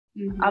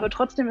Aber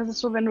trotzdem ist es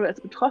so, wenn du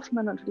als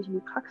Betroffener natürlich in die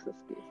Praxis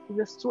gehst, du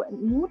wirst so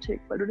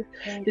entmutigt, weil du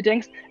dir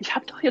denkst, ich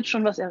habe doch jetzt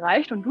schon was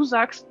erreicht und du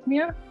sagst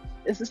mir,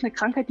 es ist eine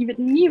Krankheit, die wird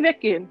nie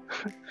weggehen.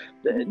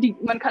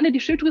 Man kann dir die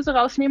Schilddrüse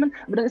rausnehmen,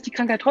 aber dann ist die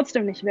Krankheit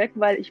trotzdem nicht weg,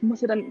 weil ich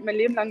muss ja dann mein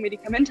Leben lang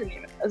Medikamente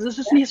nehmen. Also es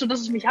ist nicht so, dass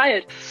es mich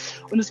heilt.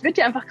 Und es wird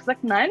dir einfach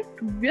gesagt, nein,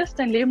 du wirst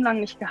dein Leben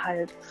lang nicht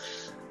geheilt.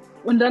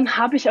 Und dann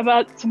habe ich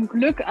aber zum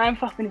Glück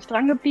einfach, bin ich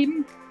dran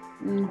geblieben.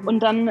 Und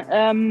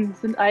dann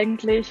sind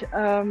eigentlich,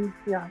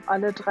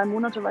 alle 3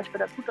 Monate war ich bei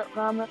der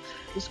Blutabnahme.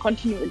 Es ist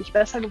kontinuierlich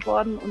besser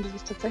geworden und es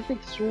ist tatsächlich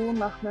so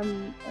nach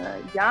einem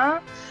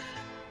Jahr,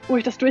 wo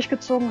ich das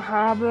durchgezogen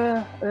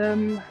habe,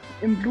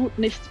 im Blut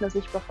nichts mehr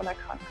sichtbar von der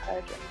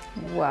Krankheit.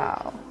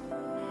 Wow.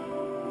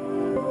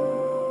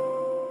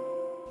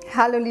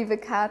 Hallo liebe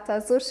Katha,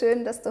 so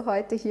schön, dass du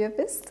heute hier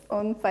bist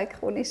und bei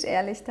Chronisch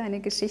ehrlich deine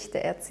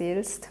Geschichte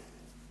erzählst.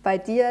 Bei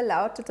dir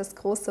lautet das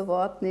große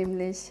Wort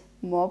nämlich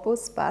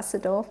Morbus,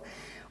 Basedow.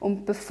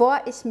 Und bevor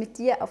ich mit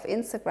dir auf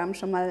Instagram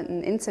schon mal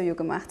ein Interview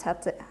gemacht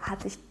hatte,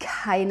 hatte ich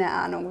keine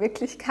Ahnung,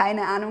 wirklich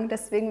keine Ahnung.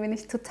 Deswegen bin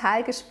ich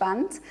total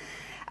gespannt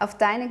auf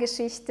deine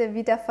Geschichte,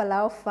 wie der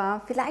Verlauf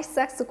war. Vielleicht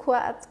sagst du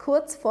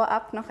kurz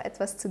vorab noch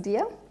etwas zu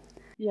dir.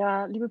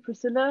 Ja, liebe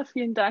Priscilla,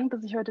 vielen Dank,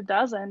 dass ich heute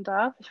da sein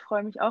darf. Ich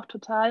freue mich auch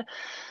total,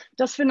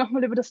 dass wir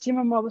nochmal über das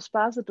Thema Morbus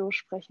Basedow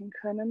sprechen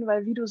können,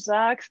 weil wie du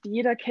sagst,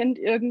 jeder kennt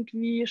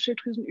irgendwie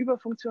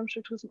Schilddrüsenüberfunktion,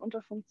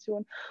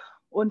 Schilddrüsenunterfunktion.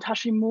 Und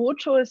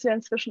Hashimoto ist ja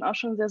inzwischen auch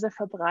schon sehr, sehr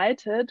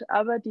verbreitet,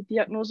 aber die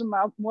Diagnose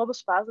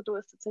Morbus Basedow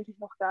ist tatsächlich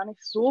noch gar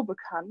nicht so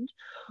bekannt.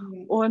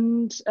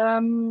 Und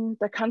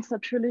da kann es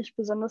natürlich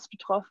besonders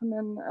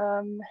Betroffenen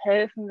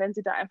helfen, wenn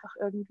sie da einfach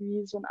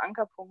irgendwie so einen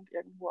Ankerpunkt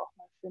irgendwo auch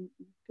mal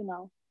finden.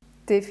 Genau.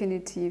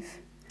 Definitiv.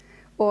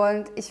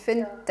 Und ich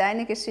finde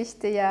deine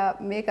Geschichte ja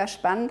mega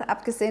spannend,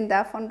 abgesehen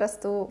davon, dass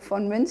du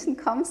von München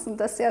kommst und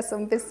das ja so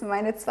ein bisschen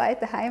meine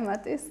zweite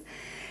Heimat ist.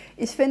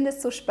 Ich finde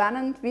es so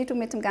spannend, wie du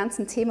mit dem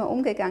ganzen Thema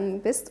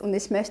umgegangen bist und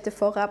ich möchte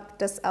vorab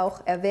das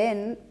auch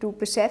erwähnen. Du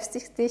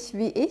beschäftigst dich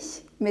wie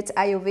ich mit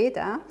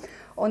Ayurveda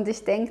und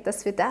ich denke,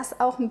 dass wir das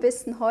auch ein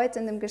bisschen heute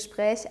in dem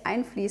Gespräch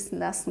einfließen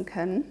lassen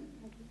können.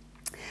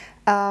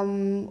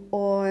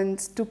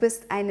 Und du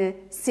bist eine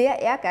sehr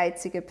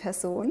ehrgeizige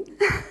Person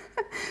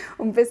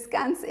und bist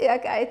ganz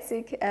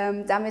ehrgeizig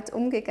damit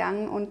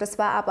umgegangen und das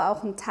war aber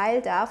auch ein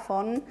Teil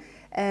davon,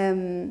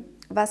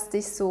 was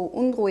dich so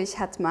unruhig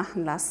hat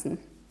machen lassen.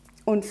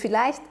 Und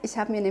vielleicht, ich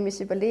habe mir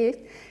nämlich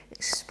überlegt,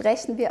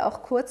 sprechen wir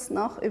auch kurz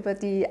noch über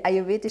die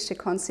ayurvedische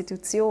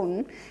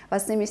Konstitution,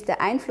 was nämlich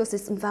der Einfluss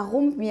ist und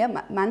warum wir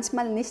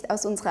manchmal nicht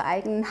aus unserer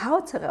eigenen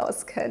Haut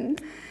heraus können.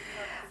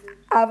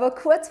 Aber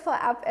kurz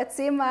vorab,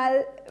 erzähl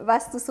mal,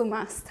 was du so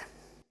machst.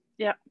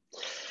 Ja,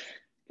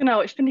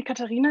 genau. Ich bin die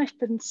Katharina, ich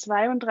bin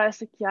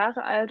 32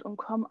 Jahre alt und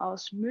komme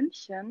aus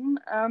München.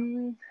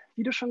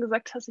 Wie du schon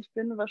gesagt hast, ich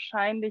bin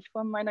wahrscheinlich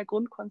von meiner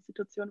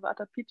Grundkonstitution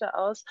Vata Pitta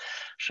aus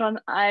schon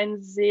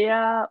ein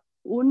sehr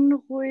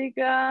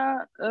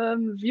unruhiger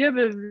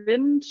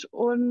Wirbelwind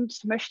und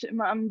möchte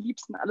immer am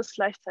liebsten alles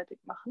gleichzeitig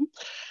machen.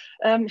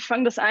 Ich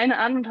fange das eine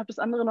an und habe das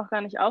andere noch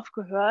gar nicht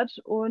aufgehört.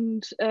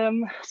 Und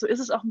so ist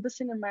es auch ein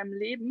bisschen in meinem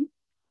Leben,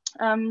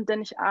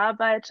 denn ich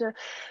arbeite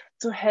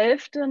zur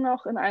Hälfte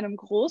noch in einem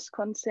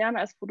Großkonzern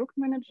als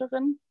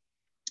Produktmanagerin.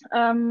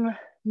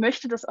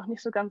 Möchte das auch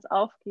nicht so ganz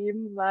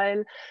aufgeben,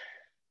 weil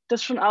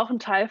das schon auch ein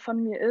Teil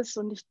von mir ist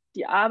und ich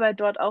die Arbeit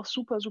dort auch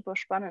super, super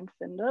spannend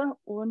finde.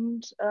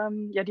 Und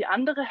die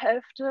andere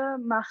Hälfte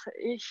mache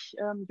ich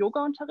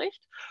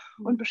Yoga-Unterricht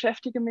und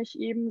beschäftige mich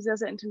eben sehr,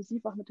 sehr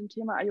intensiv auch mit dem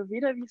Thema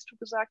Ayurveda, wie es du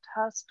gesagt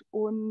hast,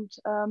 und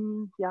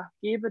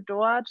gebe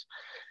dort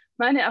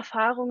meine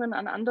Erfahrungen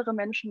an andere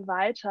Menschen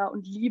weiter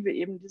und liebe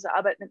eben diese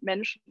Arbeit mit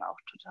Menschen auch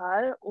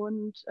total.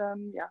 Und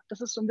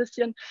das ist so ein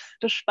bisschen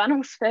das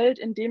Spannungsfeld,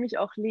 in dem ich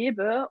auch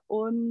lebe.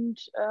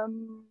 Und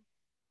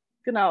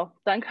genau,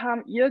 dann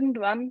kam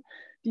irgendwann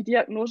die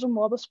Diagnose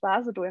Morbus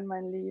Basedow in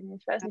mein Leben.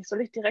 Ich weiß nicht,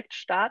 soll ich direkt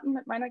starten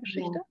mit meiner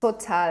Geschichte? Ja,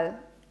 total.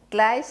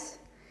 Gleich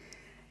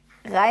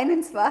rein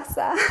ins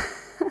Wasser.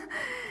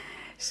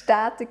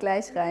 Starte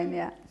gleich rein,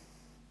 ja.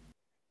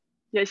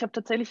 Ja, ich habe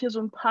tatsächlich hier so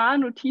ein paar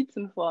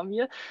Notizen vor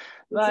mir,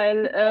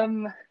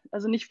 weil,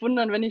 also nicht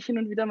wundern, wenn ich hin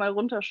und wieder mal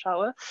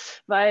runterschaue,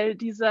 weil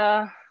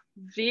dieser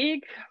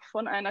Weg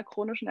von einer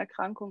chronischen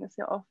Erkrankung ist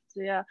ja oft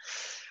sehr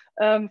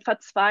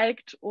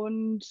verzweigt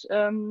und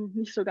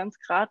nicht so ganz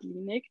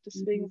geradlinig.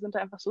 Deswegen sind da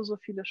einfach so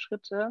viele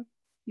Schritte,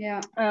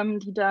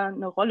 die da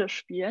eine Rolle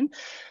spielen.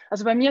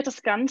 Also bei mir hat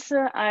das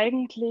Ganze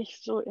eigentlich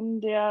so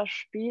in der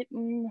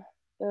späten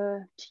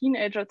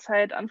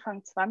Teenagerzeit,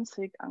 Anfang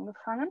 20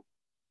 angefangen.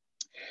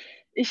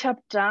 Ich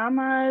habe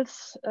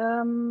damals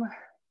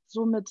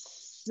so mit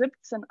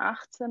 17,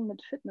 18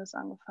 mit Fitness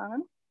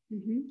angefangen.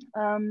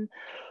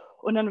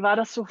 Und dann war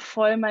das so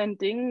voll mein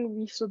Ding.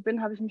 Wie ich so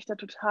bin, habe ich mich da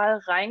total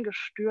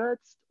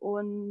reingestürzt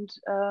und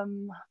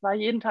war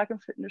jeden Tag im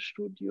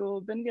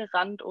Fitnessstudio, bin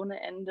gerannt ohne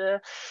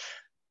Ende,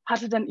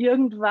 hatte dann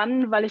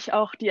irgendwann, weil ich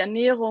auch die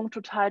Ernährung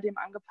total dem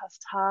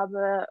angepasst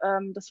habe,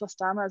 das, was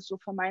damals so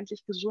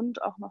vermeintlich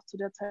gesund auch noch zu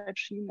der Zeit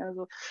schien,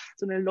 also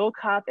so eine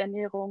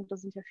Low-Carb-Ernährung, da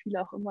sind ja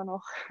viele auch immer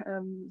noch,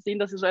 sehen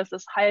das so als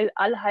das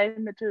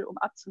Allheilmittel, um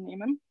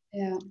abzunehmen.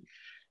 Ja.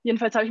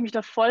 Jedenfalls habe ich mich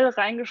da voll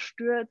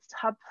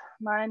reingestürzt, habe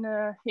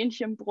meine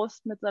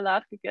Hähnchenbrust mit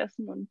Salat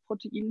gegessen und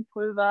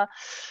Proteinpulver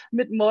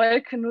mit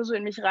Molke nur so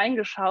in mich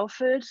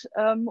reingeschaufelt,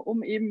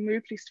 um eben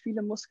möglichst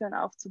viele Muskeln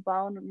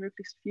aufzubauen und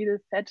möglichst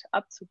viel Fett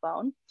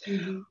abzubauen.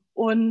 Mhm.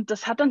 Und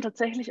das hat dann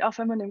tatsächlich auch,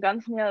 wenn man dem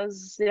Ganzen ja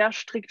sehr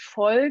strikt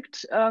folgt,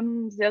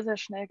 sehr, sehr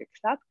schnell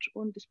geklappt.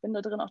 Und ich bin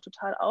da drin auch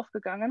total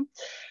aufgegangen.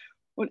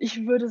 Und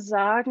ich würde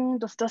sagen,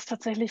 dass das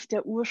tatsächlich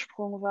der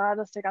Ursprung war,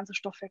 dass der ganze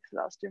Stoffwechsel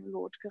aus dem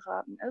Lot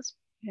geraten ist.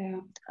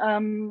 Ja.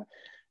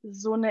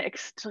 So eine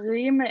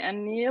extreme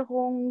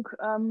Ernährung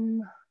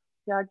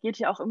ja, geht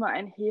ja auch immer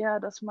einher,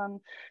 dass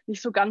man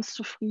nicht so ganz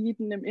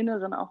zufrieden im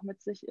Inneren auch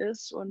mit sich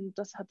ist. Und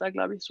das hat da,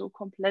 glaube ich, so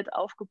komplett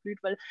aufgeblüht,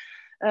 weil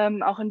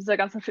auch in dieser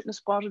ganzen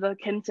Fitnessbranche, da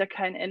kennt es ja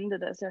kein Ende,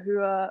 da ist ja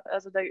höher,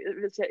 also da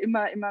ist ja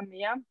immer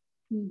mehr.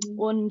 Mhm.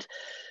 Und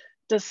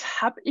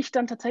das habe ich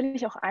dann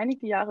tatsächlich auch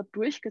einige Jahre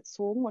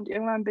durchgezogen und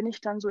irgendwann bin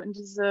ich dann so in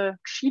diese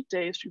Cheat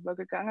Days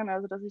übergegangen,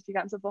 also dass ich die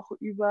ganze Woche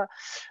über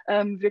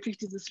wirklich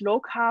dieses Low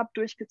Carb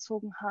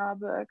durchgezogen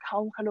habe,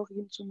 kaum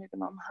Kalorien zu mir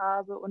genommen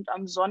habe und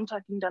am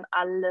Sonntag ging dann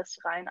alles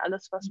rein,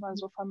 alles, was man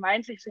so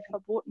vermeintlich sich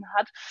verboten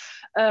hat,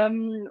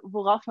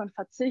 worauf man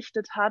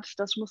verzichtet hat,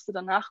 das musste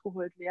dann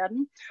nachgeholt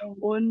werden.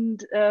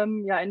 Und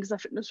ja, in dieser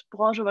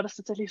Fitnessbranche war das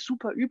tatsächlich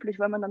super üblich,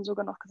 weil man dann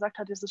sogar noch gesagt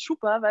hat, das ist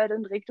super, weil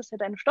dann regt es ja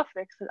deinen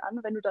Stoffwechsel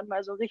an, wenn du dann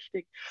mal so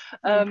richtig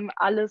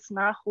alles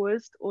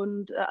nachholst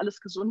und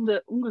alles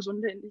Gesunde,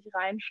 Ungesunde in dich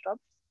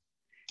reinstopfst.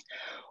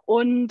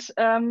 Und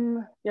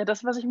ja,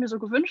 das, was ich mir so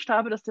gewünscht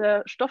habe, dass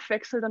der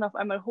Stoffwechsel dann auf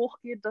einmal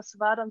hochgeht, das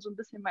war dann so ein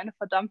bisschen meine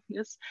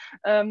Verdammnis,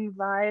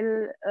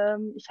 weil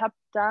ich habe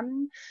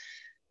dann,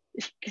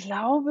 ich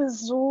glaube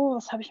so,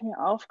 was habe ich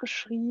mir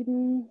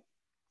aufgeschrieben,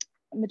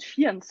 mit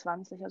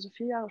 24, also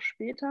 4 Jahre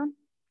später,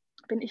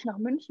 bin ich nach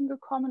München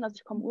gekommen. Also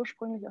ich komme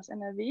ursprünglich aus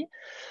NRW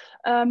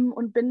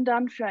und bin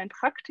dann für ein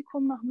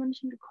Praktikum nach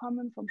München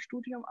gekommen vom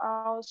Studium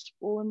aus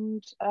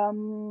und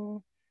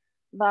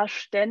war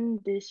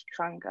ständig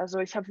krank. Also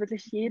ich habe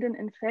wirklich jeden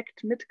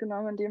Infekt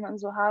mitgenommen, den man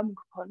so haben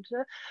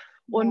konnte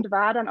und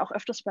war dann auch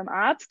öfters beim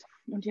Arzt.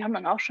 Und die haben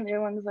dann auch schon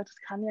irgendwann gesagt, es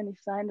kann ja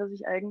nicht sein, dass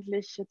ich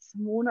eigentlich jetzt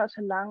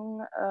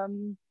monatelang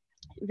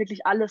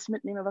wirklich alles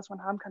mitnehme, was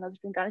man haben kann. Also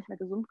ich bin gar nicht mehr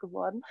gesund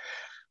geworden,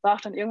 war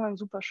auch dann irgendwann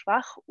super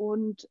schwach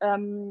und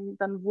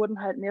dann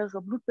wurden halt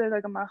mehrere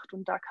Blutbilder gemacht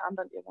und da kam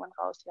dann irgendwann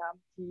raus, ja,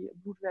 die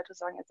Blutwerte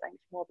sagen jetzt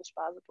eigentlich Morbus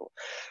Basedow.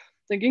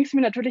 Dann ging es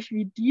mir natürlich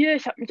wie dir.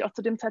 Ich habe mich auch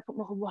zu dem Zeitpunkt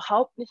noch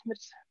überhaupt nicht mit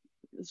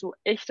so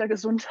echter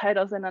Gesundheit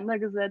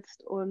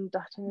auseinandergesetzt und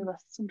dachte mir,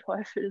 was zum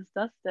Teufel ist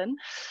das denn?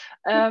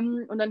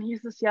 Und dann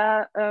hieß es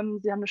ja,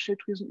 sie haben eine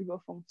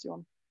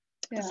Schilddrüsenüberfunktion.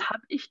 Ja. Das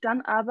habe ich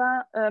dann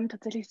aber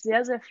tatsächlich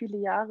sehr, sehr viele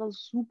Jahre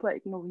super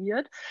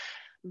ignoriert,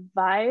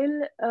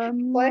 weil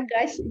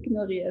erfolgreich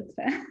ignoriert.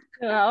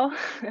 Genau,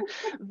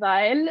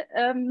 weil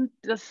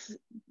das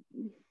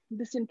ein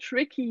bisschen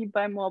tricky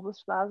bei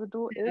Morbus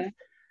Basedow ist.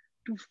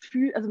 Du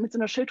fühlst, also mit so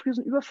einer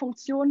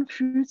Schilddrüsenüberfunktion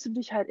fühlst du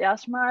dich halt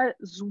erstmal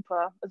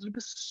super. Also du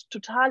bist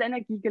total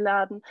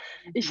energiegeladen.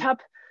 Ich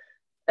habe,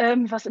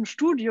 was im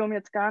Studium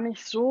jetzt gar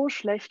nicht so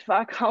schlecht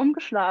war, kaum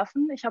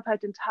geschlafen. Ich habe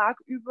halt den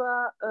Tag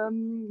über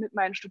mit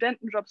meinen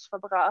Studentenjobs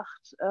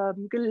verbracht,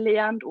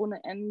 gelernt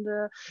ohne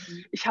Ende.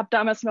 Ich habe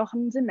damals noch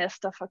ein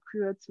Semester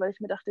verkürzt, weil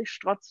ich mir dachte, ich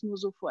strotze nur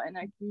so vor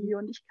Energie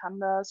und ich kann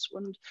das.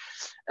 Und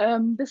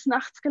bis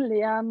nachts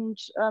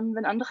gelernt,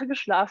 wenn andere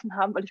geschlafen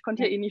haben, weil ich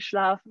konnte ja eh nicht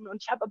schlafen.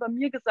 Und ich habe aber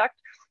mir gesagt,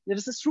 ja,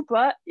 das ist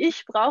super,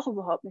 ich brauche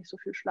überhaupt nicht so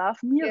viel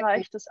Schlaf. Mir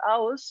reicht es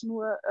aus,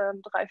 nur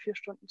 3-4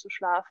 Stunden zu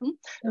schlafen.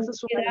 Das ist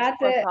so meine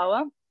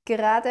Superpower.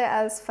 Gerade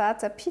als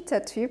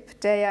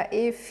Vater-Peter-Typ, der ja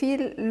eh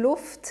viel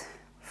Luft,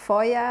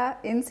 Feuer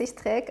in sich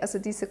trägt, also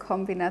diese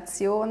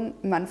Kombination,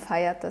 man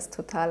feiert das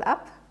total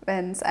ab,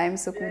 wenn es einem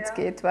so gut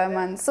geht, weil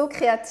man so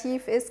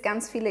kreativ ist,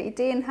 ganz viele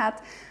Ideen hat,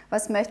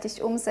 was möchte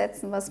ich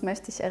umsetzen, was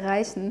möchte ich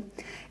erreichen.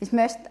 Ich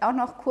möchte auch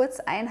noch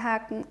kurz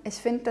einhaken, ich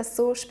finde das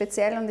so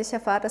speziell und ich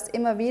erfahre das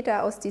immer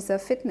wieder aus dieser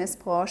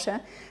Fitnessbranche,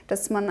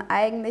 dass man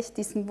eigentlich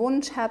diesen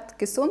Wunsch hat,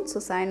 gesund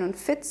zu sein und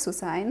fit zu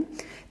sein,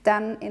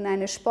 dann in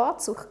eine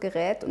Sportsucht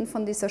gerät und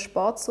von dieser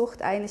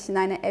Sportsucht eigentlich in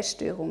eine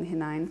Essstörung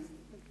hinein.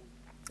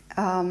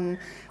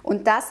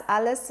 Und das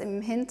alles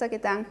im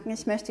Hintergedanken,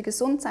 ich möchte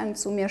gesund sein und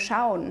zu mir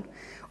schauen.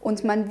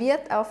 Und man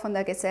wird auch von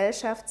der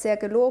Gesellschaft sehr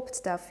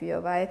gelobt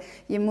dafür, weil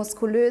je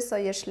muskulöser,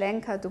 je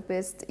schlanker du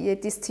bist, je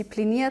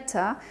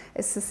disziplinierter,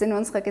 ist es in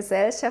unserer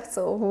Gesellschaft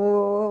so,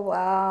 oh,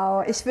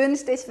 wow, ich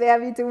wünschte, ich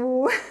wäre wie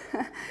du.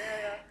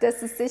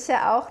 Das ist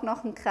sicher auch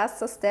noch ein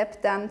krasser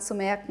Step, dann zu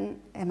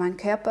merken, mein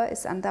Körper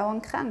ist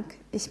andauernd krank.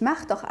 Ich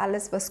mache doch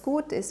alles, was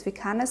gut ist. Wie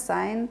kann es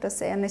sein,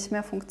 dass er nicht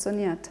mehr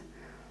funktioniert?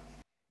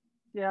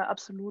 Ja,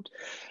 absolut.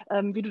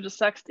 Wie du das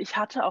sagst, ich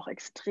hatte auch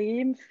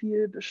extrem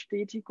viel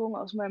Bestätigung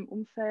aus meinem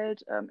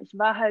Umfeld. Ich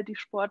war halt die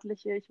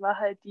Sportliche, ich war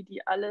halt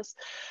die alles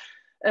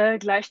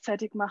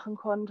gleichzeitig machen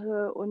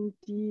konnte und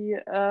die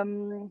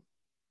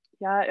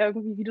ja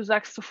irgendwie, wie du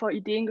sagst, so vor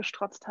Ideen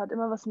gestrotzt hat,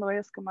 immer was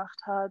Neues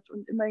gemacht hat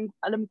und immer in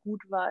allem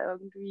gut war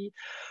irgendwie.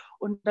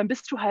 Und dann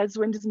bist du halt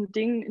so in diesem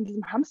Ding, in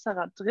diesem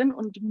Hamsterrad drin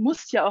und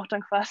musst ja auch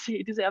dann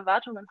quasi diese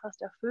Erwartungen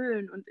fast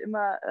erfüllen und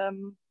immer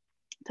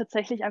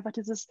tatsächlich einfach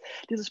dieses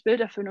Bild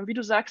erfüllen. Und wie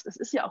du sagst, es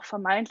ist ja auch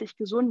vermeintlich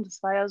gesund.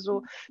 Es war ja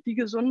so die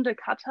gesunde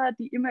Katha,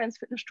 die immer ins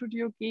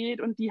Fitnessstudio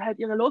geht und die halt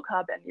ihre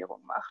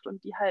Low-Carb-Ernährung macht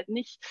und die halt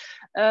nicht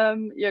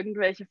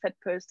irgendwelche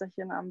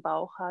Fettpölsterchen am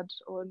Bauch hat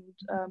und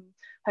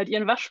halt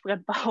ihren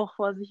Waschbrettbauch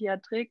vor sich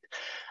her trägt.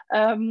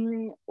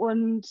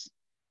 Und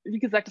wie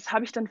gesagt, das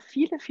habe ich dann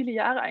viele, viele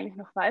Jahre eigentlich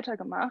noch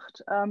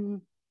weitergemacht.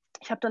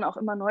 Ich habe dann auch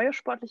immer neue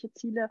sportliche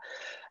Ziele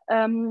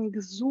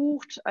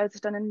gesucht. Als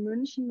ich dann in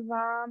München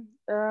war,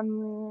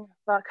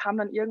 kam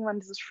dann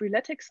irgendwann dieses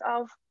Freeletics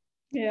auf.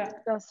 Ja.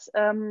 Das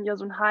ja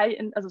so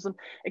ein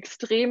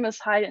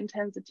extremes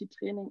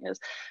High-Intensity-Training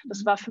ist.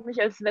 Das war für mich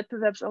als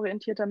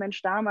wettbewerbsorientierter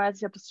Mensch damals,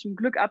 ich habe das zum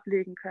Glück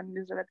ablegen können,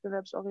 diese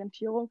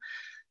Wettbewerbsorientierung.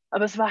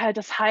 Aber es war halt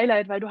das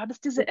Highlight, weil du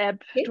hattest diese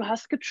App, du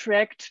hast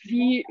getrackt,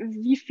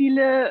 wie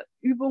viele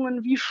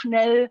Übungen, wie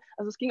schnell,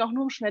 also es ging auch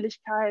nur um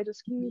Schnelligkeit,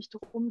 es ging nicht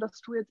darum,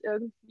 dass du jetzt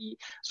irgendwie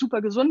super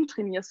gesund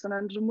trainierst,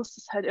 sondern du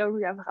musstest halt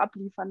irgendwie einfach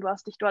abliefern. Du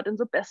hast dich dort in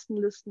so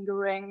Bestenlisten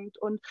gerankt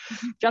und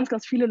ganz,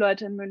 ganz viele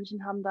Leute in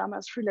München haben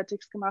damals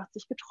Freeletics gemacht,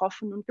 sich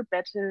getroffen und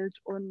gebettelt.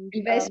 Und,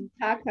 in welchem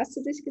Tag hast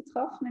du dich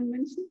getroffen in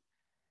München?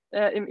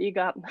 Im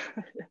E-Garten.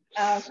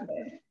 Ah,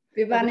 okay.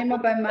 Wir waren immer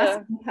beim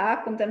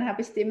Maskenpark und dann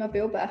habe ich die immer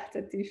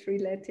beobachtet, die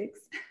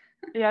Freeletics.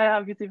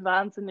 Ja, wie sie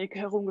wahnsinnig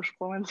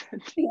herumgesprungen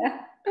sind.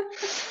 Ja.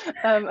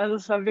 Also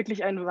es war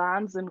wirklich ein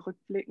Wahnsinn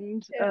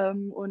rückblickend. Ja.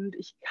 Und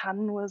ich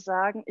kann nur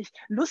sagen,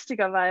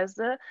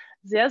 lustigerweise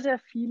sehr, sehr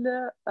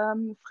viele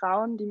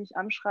Frauen, die mich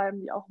anschreiben,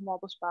 die auch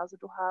Morbus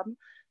Basedow haben,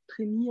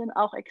 trainieren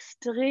auch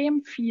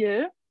extrem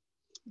viel,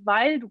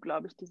 weil du,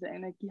 glaube ich, diese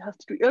Energie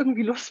hast, die du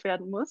irgendwie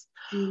loswerden musst.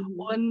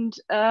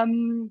 Und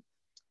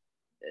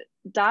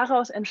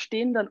daraus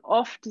entstehen dann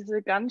oft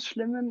diese ganz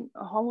schlimmen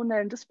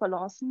hormonellen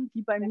Disbalancen,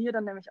 die bei mir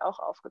dann nämlich auch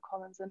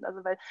aufgekommen sind.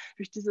 Also weil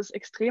durch dieses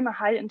extreme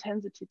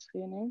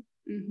High-Intensity-Training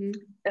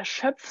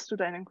erschöpfst du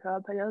deinen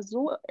Körper ja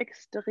so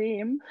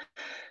extrem,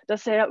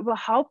 dass er ja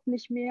überhaupt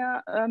nicht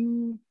mehr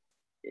in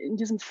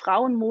diesem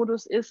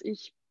Frauenmodus ist,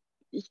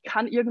 ich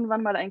kann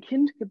irgendwann mal ein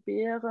Kind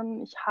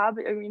gebären, ich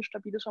habe irgendwie ein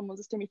stabiles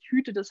Hormonsystem, ich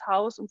hüte das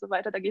Haus und so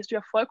weiter. Da gehst du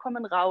ja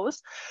vollkommen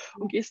raus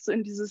und gehst so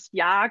in dieses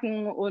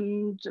Jagen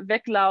und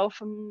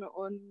Weglaufen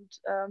und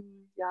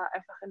ja,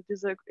 einfach in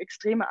diese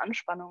extreme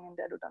Anspannung, in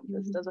der du dann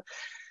bist. Also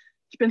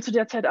ich bin zu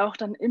der Zeit auch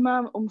dann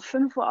immer um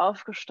 5 Uhr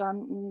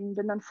aufgestanden,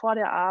 bin dann vor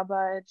der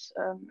Arbeit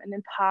in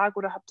den Park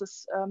oder habe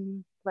das,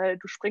 weil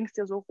du springst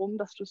ja so rum,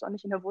 dass du es auch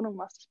nicht in der Wohnung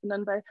machst. Ich bin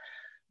dann bei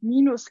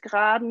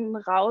Minusgraden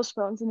raus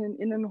bei uns in den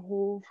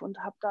Innenhof und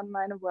habe dann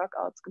meine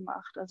Workouts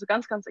gemacht. Also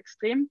ganz, ganz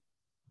extrem.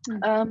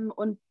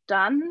 Und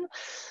dann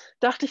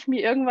dachte ich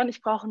mir irgendwann,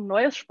 ich brauche ein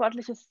neues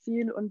sportliches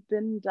Ziel und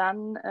bin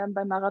dann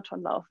beim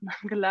Marathonlaufen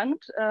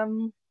angelangt.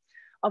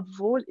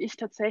 Obwohl ich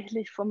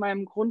tatsächlich von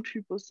meinem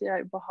Grundtypus ja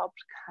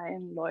überhaupt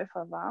kein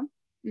Läufer war.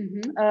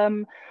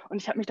 Und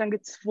ich habe mich dann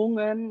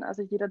gezwungen,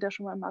 also jeder, der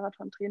schon mal ein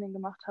Marathontraining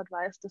gemacht hat,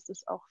 weiß, dass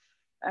das auch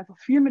einfach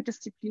viel mit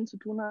Disziplin zu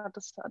tun hat.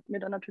 Das hat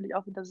mir dann natürlich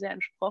auch wieder sehr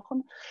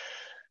entsprochen.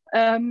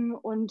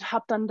 Und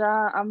habe dann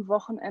da am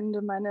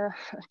Wochenende meine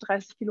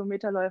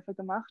 30-Kilometer-Läufe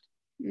gemacht.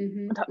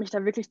 Und habe mich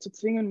da wirklich zu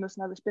zwingen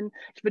müssen. Also ich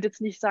würde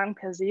jetzt nicht sagen,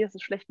 per se ist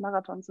es schlecht,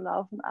 Marathon zu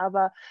laufen,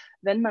 aber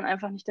wenn man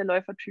einfach nicht der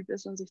Läufertyp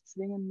ist und sich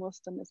zwingen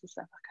muss, dann ist es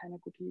einfach keine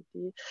gute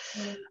Idee.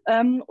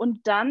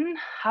 Und dann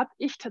hat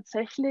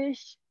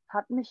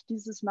mich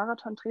dieses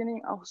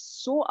Marathontraining auch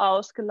so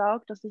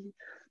ausgelaugt, dass ich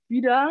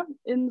wieder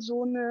in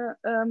so eine,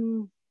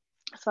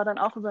 es war dann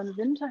auch über den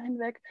Winter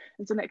hinweg,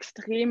 in so eine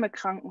extreme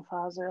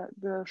Krankenphase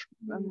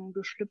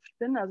geschlüpft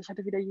bin. Also ich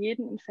hatte wieder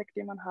jeden Infekt,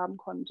 den man haben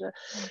konnte,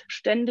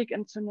 ständig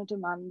entzündete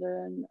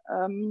Mandeln.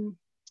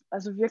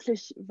 Also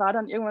wirklich war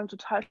dann irgendwann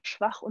total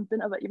schwach und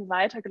bin aber eben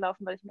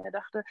weitergelaufen, weil ich mir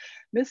dachte,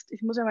 Mist,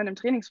 ich muss ja meinem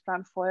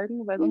Trainingsplan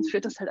folgen, weil sonst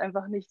wird das halt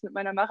einfach nicht mit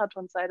meiner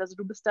Marathonzeit. Also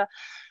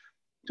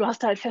du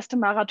hast halt feste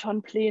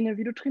Marathonpläne,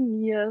 wie du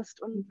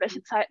trainierst und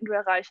welche Zeiten du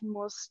erreichen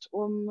musst,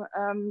 um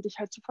dich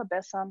halt zu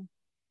verbessern.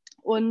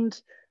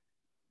 Und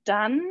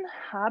dann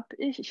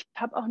ich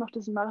habe auch noch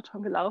diesen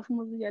Marathon gelaufen,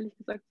 muss ich ehrlich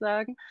gesagt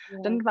sagen.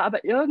 Ja. Dann war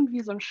aber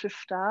irgendwie so ein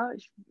Shift da.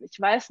 Ich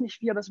weiß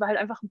nicht wie, aber es war halt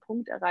einfach ein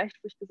Punkt erreicht,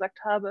 wo ich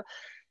gesagt habe,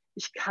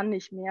 ich kann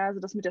nicht mehr.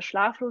 Also das mit der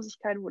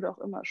Schlaflosigkeit wurde auch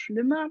immer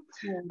schlimmer.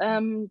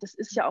 Das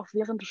ist ja auch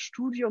während des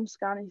Studiums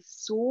gar nicht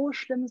so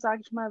schlimm,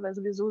 sage ich mal, weil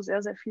sowieso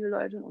sehr, sehr viele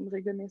Leute einen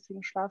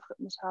unregelmäßigen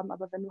Schlafrhythmus haben.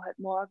 Aber wenn du halt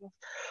morgens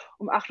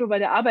um 8 Uhr bei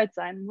der Arbeit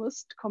sein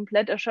musst,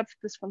 komplett erschöpft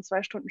bist von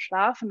 2 Stunden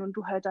Schlafen und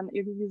du halt dann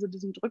irgendwie so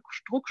diesen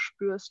Druck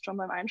spürst schon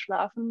beim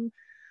Einschlafen,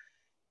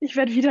 ich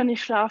werde wieder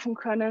nicht schlafen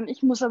können.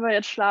 Ich muss aber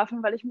jetzt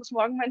schlafen, weil ich muss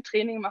morgen mein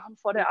Training machen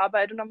vor der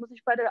Arbeit und dann muss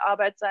ich bei der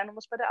Arbeit sein und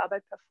muss bei der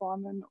Arbeit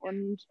performen.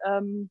 Und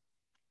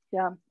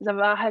ja, da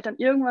war halt dann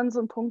irgendwann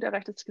so ein Punkt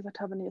erreicht, dass ich gesagt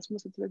habe, nee, es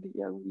muss jetzt wirklich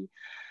irgendwie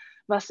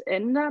was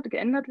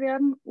geändert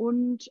werden.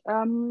 Und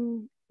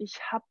ich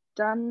habe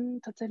dann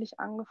tatsächlich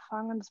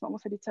angefangen, das war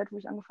ungefähr die Zeit, wo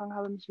ich angefangen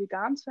habe, mich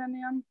vegan zu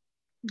ernähren.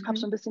 Habe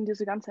so ein bisschen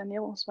diese ganze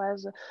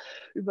Ernährungsweise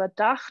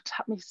überdacht,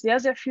 habe mich sehr,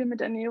 sehr viel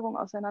mit Ernährung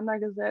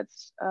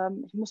auseinandergesetzt.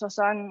 Ich muss auch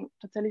sagen,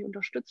 tatsächlich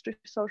unterstützt durch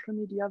Social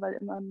Media, weil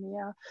immer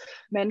mehr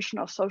Menschen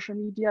auf Social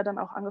Media dann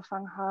auch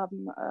angefangen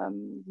haben,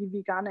 die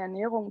vegane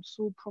Ernährung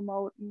zu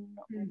promoten.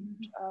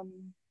 Und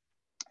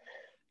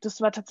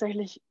das war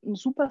tatsächlich ein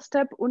super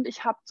Step. Und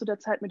ich habe zu der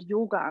Zeit mit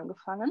Yoga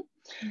angefangen.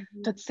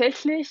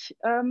 Tatsächlich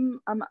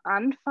am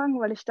Anfang,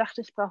 weil ich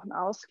dachte, ich brauche einen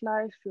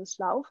Ausgleich fürs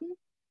Laufen.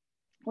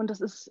 Und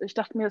ich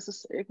dachte mir, es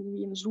ist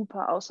irgendwie ein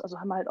super also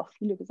haben halt auch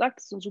viele gesagt,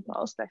 es ist ein super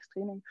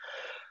Ausgleichstraining.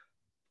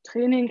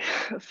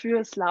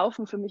 Fürs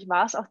Laufen. Für mich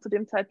war es auch zu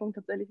dem Zeitpunkt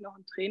tatsächlich noch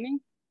ein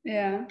Training.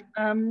 Ja.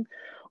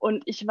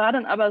 Und ich war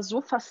dann aber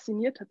so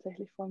fasziniert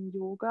tatsächlich vom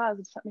Yoga,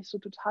 also das hat mich so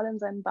total in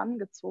seinen Bann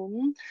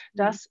gezogen,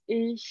 dass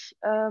ich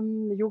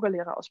eine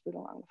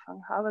Yogalehrerausbildung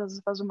angefangen habe.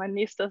 Das war so mein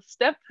nächster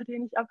Step,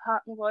 den ich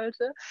abhaken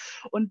wollte,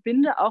 und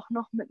bin da auch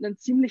noch mit einem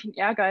ziemlichen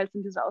Ehrgeiz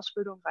in diese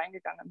Ausbildung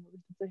reingegangen, muss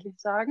ich tatsächlich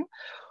sagen.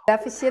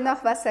 Darf ich hier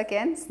noch was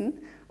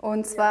ergänzen?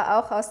 Und zwar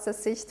auch aus der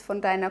Sicht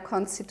von deiner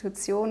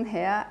Konstitution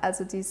her,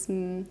 also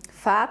diesem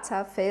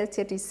Vater fehlt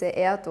dir diese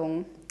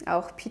Erdung.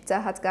 Auch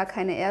Peter hat gar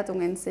keine Erdung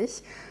in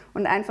sich.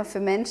 Und einfach für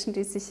Menschen,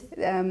 die sich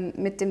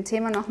mit dem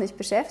Thema noch nicht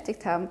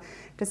beschäftigt haben,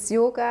 das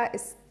Yoga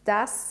ist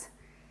das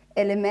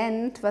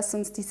Element, was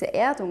uns diese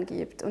Erdung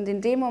gibt. Und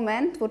in dem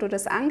Moment, wo du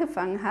das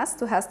angefangen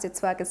hast, du hast dir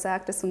zwar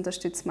gesagt, es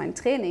unterstützt mein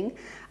Training,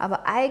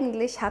 aber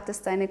eigentlich hat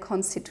es deine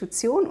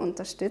Konstitution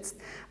unterstützt,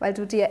 weil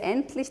du dir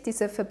endlich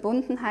diese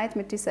Verbundenheit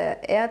mit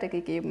dieser Erde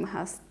gegeben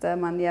hast, da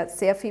man ja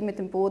sehr viel mit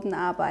dem Boden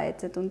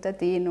arbeitet und der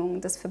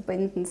Dehnung, das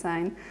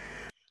Verbundensein.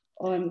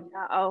 Und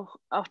ja,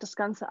 auch das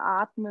ganze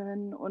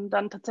Atmen und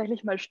dann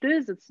tatsächlich mal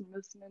still sitzen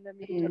müssen in der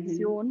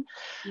Meditation.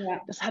 Ja.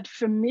 Das hat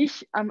für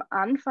mich am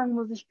Anfang,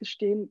 muss ich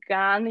gestehen,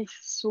 gar nicht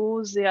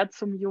so sehr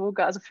zum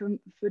Yoga, also für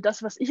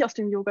das, was ich aus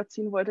dem Yoga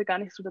ziehen wollte, gar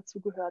nicht so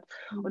dazugehört.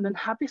 Und dann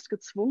habe ich es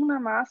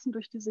gezwungenermaßen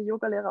durch diese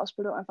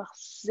Yogalehrerausbildung einfach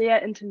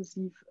sehr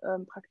intensiv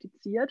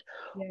praktiziert.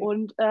 Ja.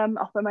 Und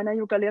auch bei meiner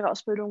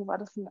Yogalehrerausbildung war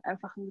das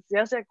einfach ein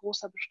sehr, sehr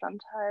großer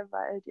Bestandteil,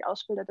 weil die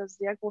Ausbilder da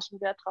sehr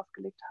großen Wert drauf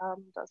gelegt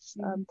haben, dass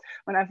man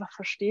einfach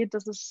versteht,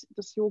 dass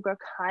das Yoga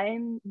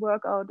kein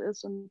Workout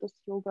ist und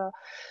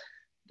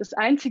das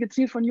einzige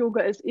Ziel von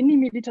Yoga ist, in die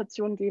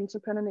Meditation gehen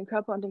zu können, den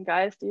Körper und den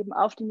Geist eben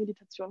auf die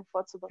Meditation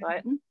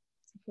vorzubereiten.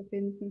 Zu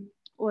verbinden.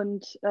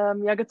 Und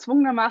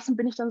gezwungenermaßen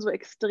bin ich dann so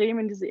extrem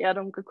in diese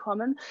Erdung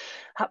gekommen,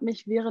 habe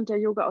mich während der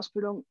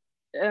Yoga-Ausbildung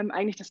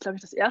eigentlich glaube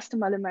ich, das erste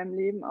Mal in meinem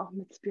Leben auch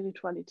mit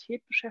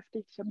Spiritualität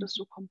beschäftigt. Ich habe das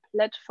so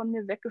komplett von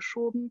mir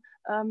weggeschoben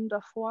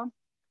davor.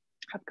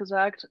 Habe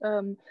gesagt,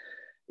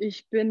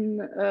 ich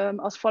bin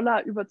aus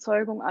voller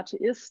Überzeugung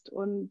Atheist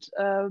und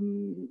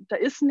da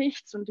ist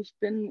nichts, und ich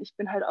bin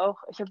halt auch,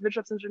 ich habe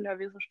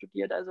Wirtschaftsingenieurwesen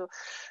studiert, also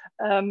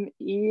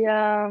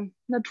eher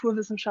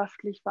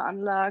naturwissenschaftlich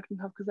veranlagt,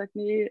 und habe gesagt,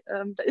 nee,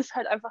 da ist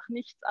halt einfach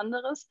nichts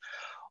anderes,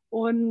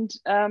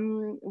 und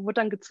wurde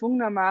dann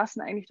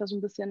gezwungenermaßen eigentlich da so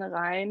ein bisschen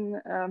rein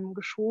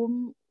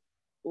geschoben,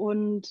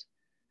 und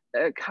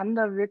kann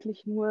da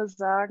wirklich nur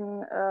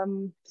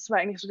sagen, das war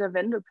eigentlich so der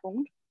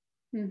Wendepunkt.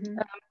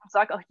 Und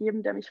sage auch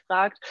jedem, der mich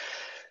fragt,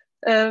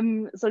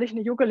 soll ich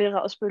eine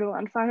Yogalehrerausbildung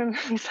anfangen?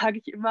 Sage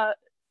ich immer,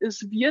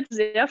 es wird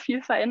sehr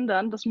viel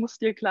verändern, das muss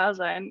dir klar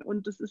sein.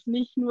 Und es ist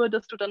nicht nur,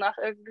 dass du danach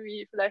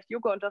irgendwie vielleicht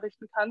Yoga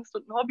unterrichten kannst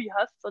und ein Hobby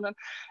hast, sondern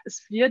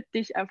es wird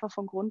dich einfach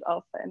von Grund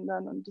auf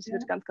verändern, und es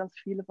wird ganz, ganz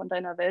viele von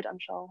deiner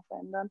Weltanschauung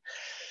verändern.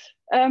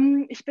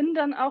 Ich bin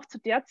dann auch zu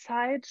der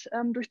Zeit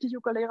durch die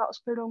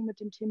Yogalehrerausbildung mit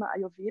dem Thema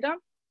Ayurveda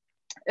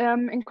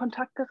in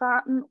Kontakt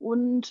geraten,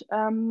 und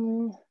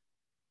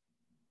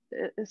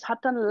es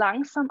hat dann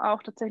langsam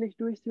auch tatsächlich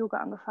durchs Yoga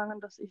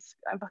angefangen, dass ich es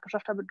einfach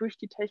geschafft habe, durch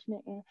die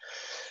Techniken,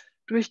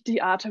 durch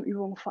die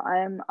Atemübungen vor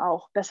allem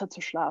auch besser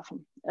zu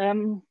schlafen.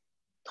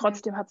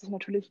 Trotzdem hat sich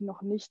natürlich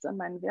noch nichts an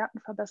meinen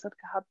Werten verbessert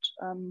gehabt.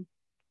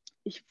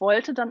 Ich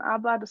wollte dann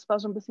aber, das war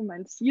so ein bisschen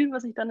mein Ziel,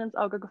 was ich dann ins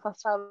Auge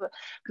gefasst habe,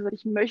 gesagt,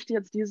 ich möchte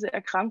jetzt diese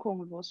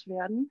Erkrankung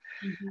loswerden.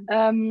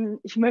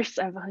 Ich möchte es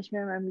einfach nicht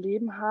mehr in meinem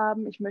Leben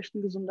haben. Ich möchte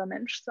ein gesunder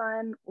Mensch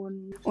sein.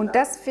 Und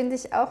das finde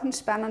ich auch ein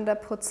spannender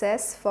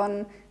Prozess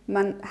von,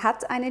 man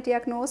hat eine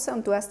Diagnose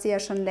und du hast die ja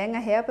schon länger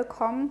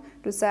herbekommen.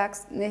 Du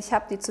sagst, ich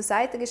habe die zur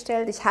Seite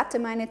gestellt, ich hatte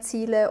meine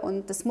Ziele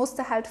und das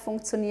musste halt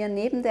funktionieren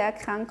neben der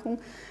Erkrankung,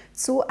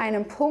 zu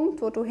einem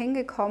Punkt, wo du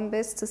hingekommen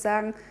bist, zu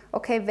sagen,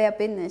 okay, wer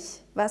bin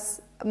ich?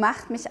 Was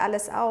macht mich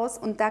alles aus?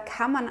 Und da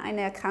kann man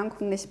eine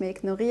Erkrankung nicht mehr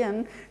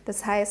ignorieren.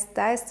 Das heißt,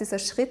 da ist dieser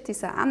Schritt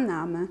dieser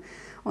Annahme.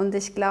 Und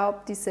ich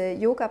glaube, diese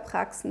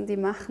Yoga-Praxen, die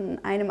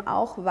machen einem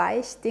auch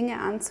weich, Dinge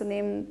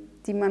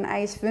anzunehmen, die man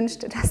eigentlich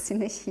wünschte, dass sie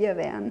nicht hier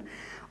wären.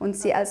 Und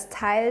sie als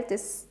Teil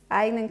des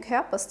eigenen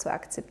Körpers zu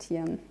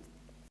akzeptieren.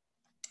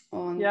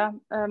 Ja,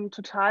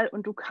 total.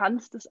 Und du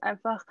kannst es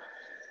einfach,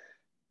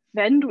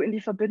 wenn du in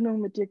die Verbindung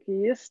mit dir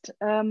gehst,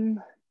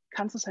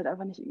 kannst du es halt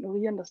einfach nicht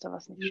ignorieren, dass da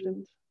was nicht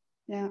stimmt.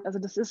 Ja. Also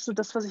das ist so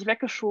das, was ich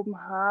weggeschoben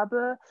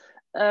habe.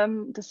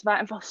 Das war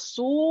einfach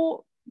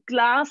so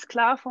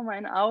glasklar vor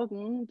meinen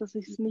Augen, dass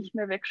ich es nicht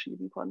mehr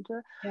wegschieben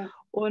konnte. Ja.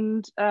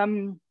 Und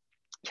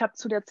ich habe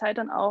zu der Zeit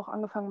dann auch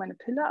angefangen, meine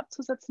Pille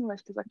abzusetzen, weil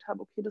ich gesagt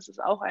habe, okay, das ist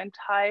auch ein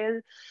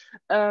Teil,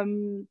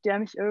 der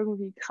mich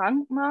irgendwie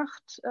krank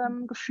macht,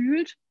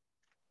 gefühlt,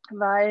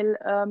 weil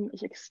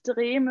ich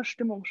extreme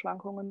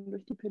Stimmungsschwankungen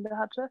durch die Pille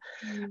hatte.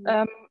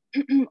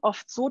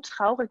 Oft so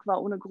traurig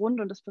war ohne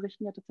Grund, und das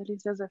berichten ja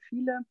tatsächlich sehr, sehr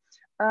viele.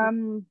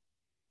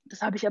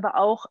 Das habe ich aber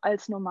auch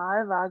als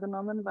normal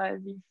wahrgenommen,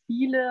 weil wie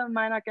viele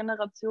meiner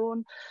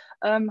Generation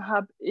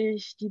habe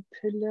ich die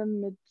Pille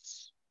mit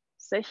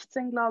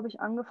 16, glaube ich,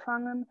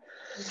 angefangen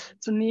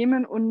zu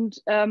nehmen,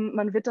 und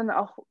man wird dann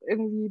auch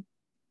irgendwie,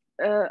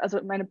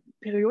 also meine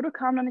Periode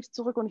kam dann nicht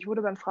zurück, und ich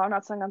wurde beim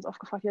Frauenarzt dann ganz oft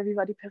gefragt, ja, wie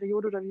war die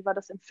Periode oder wie war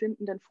das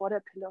Empfinden denn vor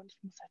der Pille? Und ich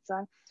muss halt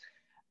sagen,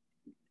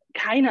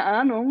 keine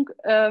Ahnung,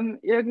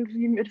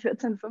 irgendwie mit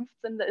 14,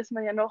 15, da ist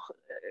man ja noch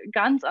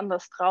ganz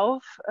anders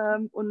drauf,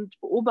 und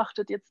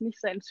beobachtet jetzt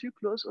nicht seinen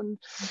Zyklus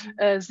und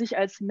sich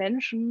als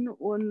Menschen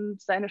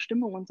und seine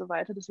Stimmung und so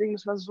weiter. Deswegen,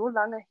 das war so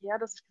lange her,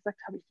 dass ich gesagt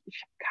habe,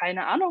 ich habe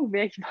keine Ahnung,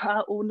 wer ich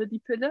war ohne die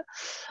Pille.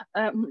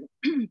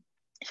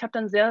 Ich habe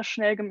dann sehr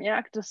schnell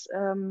gemerkt, dass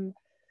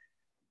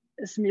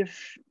es mir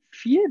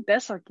viel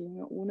besser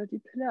ginge ohne die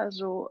Pille.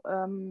 Also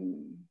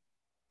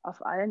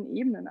auf allen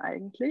Ebenen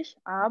eigentlich,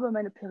 aber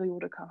meine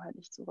Periode kam halt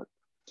nicht zurück.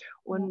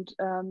 Und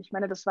ich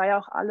meine, das war ja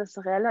auch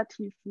alles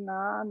relativ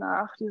nah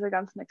nach dieser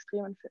ganzen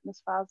extremen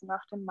Fitnessphase,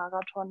 nach dem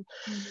Marathon,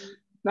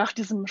 nach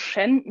diesem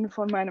Schänden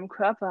von meinem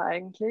Körper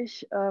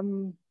eigentlich,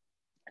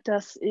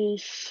 dass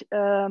ich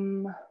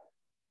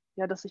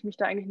mich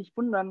da eigentlich nicht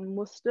wundern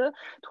musste.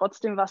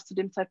 Trotzdem war es zu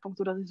dem Zeitpunkt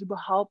so, dass ich es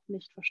überhaupt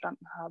nicht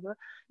verstanden habe,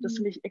 dass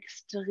mich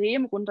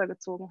extrem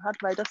runtergezogen hat,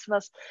 weil das,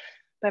 was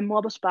beim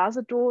Morbus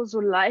Basedow so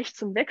leicht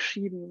zum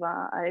Wegschieben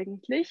war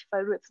eigentlich,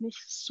 weil du jetzt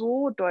nicht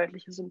so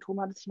deutliche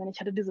Symptome hattest. Ich meine,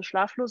 ich hatte diese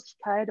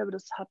Schlaflosigkeit, aber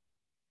das hat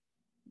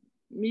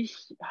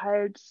mich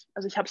halt,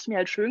 also ich habe es mir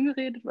halt schön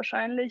geredet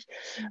wahrscheinlich,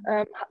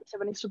 hat mich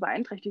aber nicht so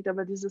beeinträchtigt,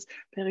 aber dieses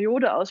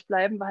Periode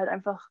ausbleiben war halt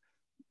einfach,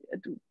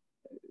 ich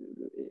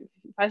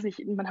weiß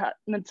nicht, man hat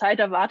eine Zeit,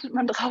 da wartet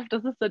man drauf,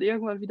 dass es dann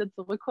irgendwann wieder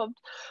zurückkommt,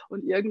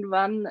 und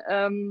irgendwann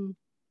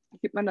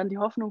gibt man dann die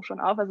Hoffnung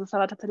schon auf. Also es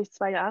war tatsächlich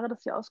 2 Jahre,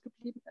 dass sie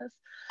ausgeblieben ist.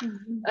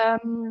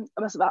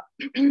 Aber es war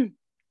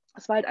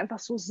halt einfach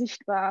so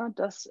sichtbar,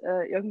 dass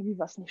irgendwie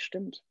was nicht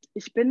stimmt.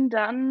 Ich bin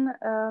dann,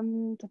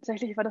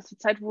 tatsächlich war das die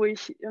Zeit, wo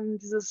ich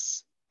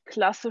dieses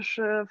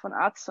klassische von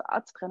Arzt zu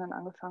Arzt rennen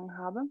angefangen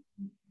habe.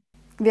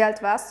 Wie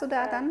alt warst du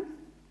da dann?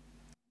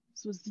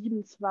 So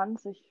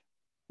 27.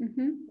 Das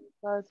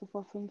war also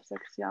vor 5,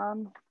 6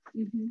 Jahren.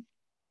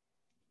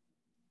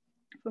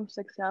 5,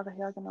 6 Jahre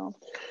her, genau.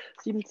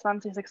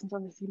 27,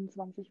 26,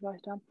 27 war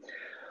ich da.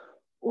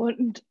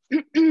 Und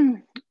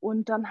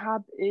dann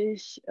habe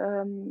ich,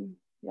 wie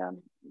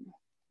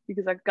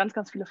gesagt, ganz,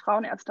 ganz viele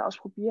Frauenärzte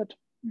ausprobiert.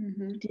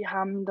 Die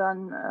haben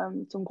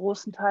dann zum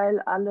großen Teil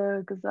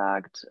alle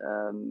gesagt,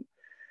 also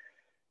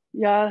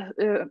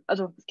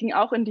es ging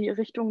auch in die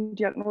Richtung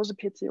Diagnose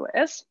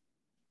PCOS.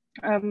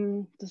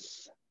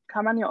 Das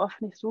kann man ja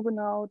oft nicht so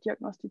genau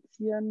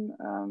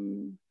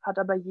diagnostizieren, hat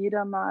aber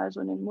jeder mal so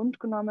in den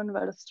Mund genommen,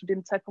 weil das zu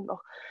dem Zeitpunkt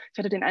auch, ich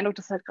hatte den Eindruck,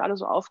 das ist halt gerade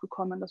so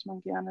aufgekommen, dass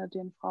man gerne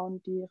den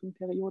Frauen, deren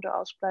Periode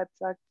ausbleibt,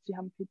 sagt, sie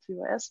haben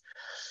PCOS.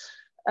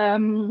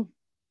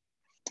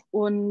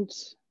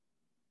 Und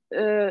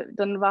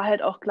dann war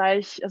halt auch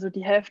gleich, also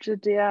die Hälfte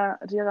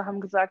derer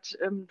haben gesagt,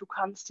 du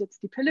kannst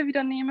jetzt die Pille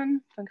wieder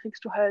nehmen, dann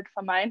kriegst du halt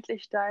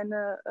vermeintlich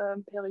deine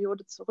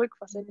Periode zurück,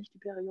 was ja nicht die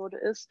Periode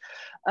ist.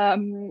 Da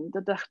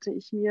dachte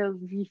ich mir,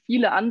 wie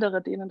viele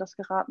andere, denen das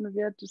geraten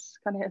wird, das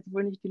kann ja jetzt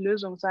wohl nicht die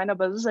Lösung sein,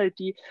 aber es ist halt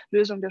die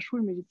Lösung der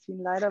Schulmedizin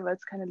leider, weil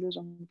es keine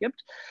Lösung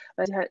gibt,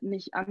 weil sie halt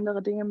nicht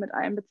andere Dinge mit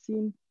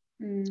einbeziehen.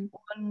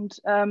 Und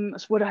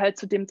es wurde halt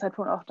zu dem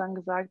Zeitpunkt auch dann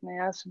gesagt,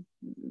 naja, es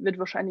wird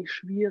wahrscheinlich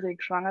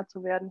schwierig, schwanger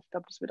zu werden. Ich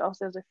glaube, das wird auch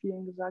sehr, sehr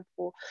vielen gesagt,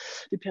 wo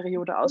die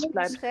Periode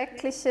ausbleibt. Eine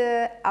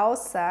schreckliche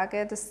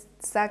Aussage, das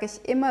sage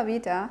ich immer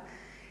wieder,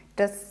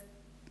 dass,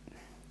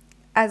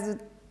 also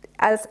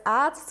als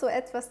Arzt so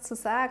etwas zu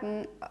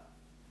sagen,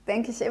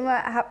 denke ich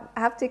immer,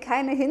 habt ihr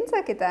keine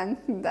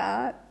Hintergedanken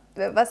da?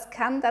 Was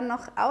kann dann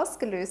noch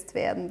ausgelöst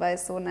werden bei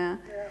so einer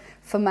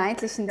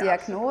vermeintlichen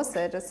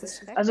Diagnose? Das ist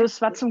schrecklich. Also es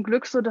war zum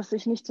Glück so, dass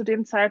ich nicht zu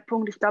dem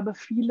Zeitpunkt, ich glaube,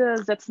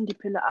 viele setzen die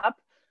Pille ab,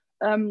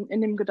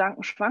 in dem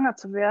Gedanken, schwanger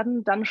zu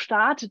werden. Dann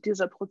startet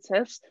dieser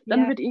Prozess.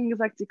 Dann wird ihnen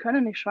gesagt, sie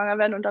können nicht schwanger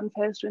werden, und dann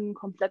fällst du in ein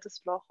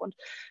komplettes Loch. Und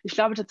ich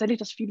glaube tatsächlich,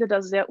 dass viele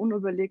da sehr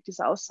unüberlegt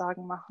diese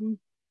Aussagen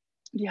machen,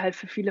 die halt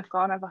für viele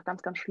Frauen einfach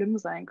ganz, ganz schlimm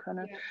sein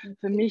können. Ja.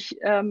 Für mich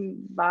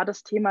war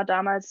das Thema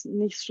damals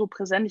nicht so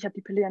präsent. Ich habe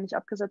die Pille ja nicht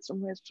abgesetzt,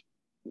 um jetzt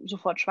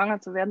sofort schwanger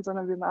zu werden,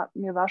 sondern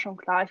mir war schon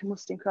klar, ich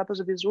muss den Körper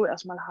sowieso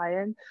erstmal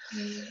heilen,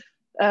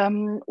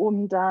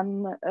 um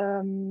dann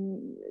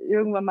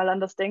irgendwann mal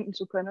anders denken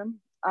zu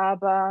können.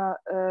 Aber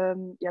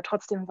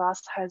trotzdem war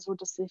es halt so,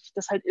 dass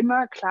das halt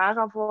immer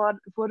klarer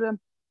wurde,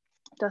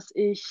 dass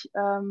ich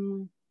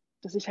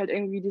halt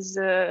irgendwie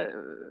diese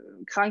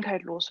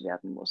Krankheit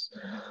loswerden muss.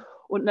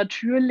 Und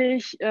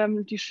natürlich,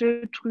 die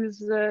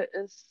Schilddrüse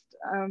ist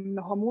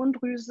eine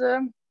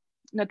Hormondrüse.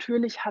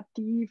 Natürlich hat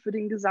die für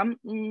die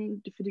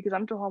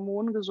gesamte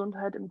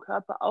Hormongesundheit im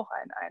Körper auch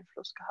einen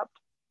Einfluss gehabt.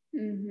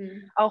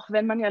 Auch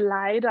wenn man ja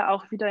leider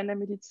auch wieder in der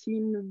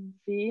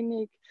Medizin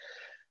wenig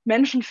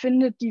Menschen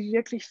findet, die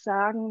wirklich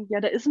sagen,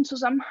 ja, da ist ein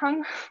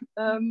Zusammenhang.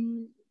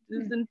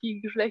 Sind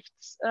die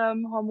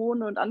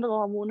Geschlechtshormone und andere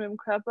Hormone im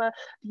Körper,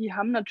 die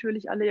haben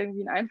natürlich alle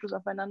irgendwie einen Einfluss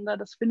aufeinander.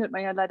 Das findet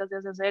man ja leider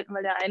sehr, sehr selten,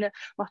 weil der eine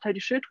macht halt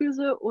die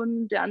Schilddrüse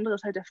und der andere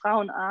ist halt der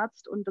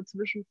Frauenarzt und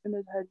dazwischen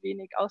findet halt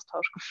wenig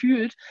Austausch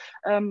gefühlt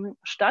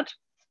statt,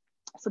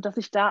 sodass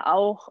ich da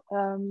auch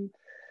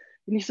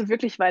nicht so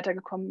wirklich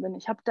weitergekommen bin.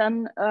 Ich habe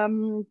dann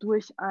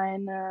durch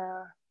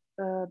eine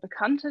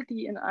Bekannte,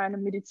 die in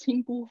einem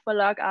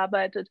Medizinbuchverlag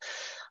arbeitet,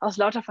 aus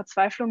lauter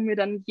Verzweiflung mir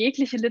dann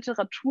jegliche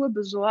Literatur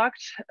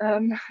besorgt,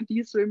 die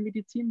es so im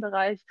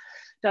Medizinbereich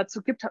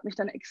dazu gibt, habe mich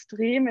dann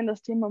extrem in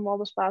das Thema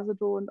Morbus,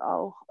 Basedow und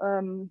auch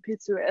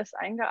PCOS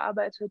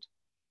eingearbeitet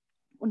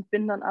und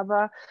bin dann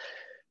aber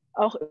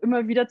auch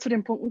immer wieder zu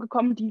den Punkten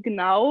gekommen, die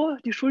genau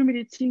die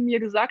Schulmedizin mir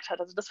gesagt hat.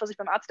 Also das, was ich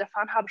beim Arzt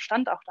erfahren habe,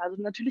 stand auch da.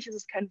 Also natürlich ist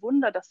es kein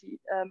Wunder, dass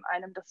sie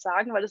einem das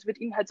sagen, weil es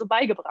wird ihnen halt so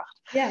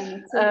beigebracht. Ja,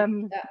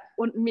 natürlich.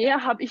 Und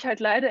mehr habe ich halt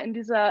leider in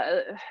ich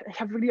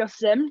habe wirklich aus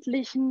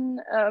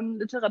sämtlichen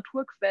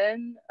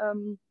Literaturquellen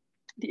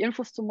die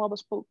Infos zum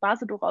Morbus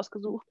Basedow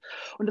rausgesucht.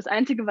 Und das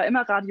Einzige war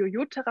immer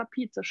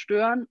Radiojodtherapie,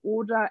 Zerstören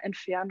oder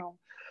Entfernung.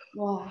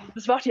 Boah.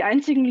 Das war auch die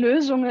einzigen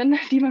Lösungen,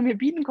 die man mir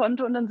bieten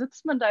konnte. Und dann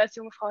sitzt man da als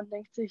junge Frau und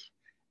denkt sich,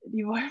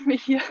 die wollen mir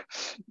hier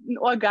ein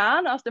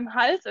Organ aus dem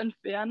Hals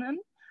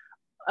entfernen,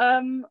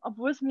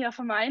 obwohl es mir ja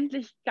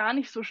vermeintlich gar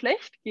nicht so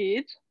schlecht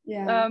geht.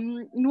 Ja.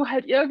 Nur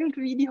halt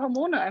irgendwie die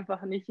Hormone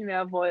einfach nicht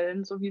mehr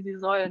wollen, so wie sie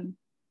sollen.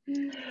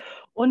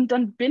 Und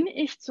dann bin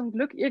ich zum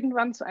Glück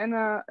irgendwann zu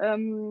einer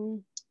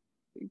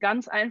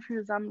ganz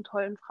einfühlsamen,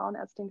 tollen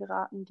Frauenärztin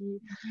geraten,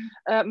 die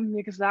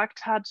mir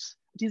gesagt hat,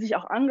 die sich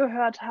auch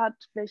angehört hat,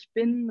 wer ich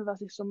bin,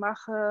 was ich so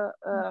mache,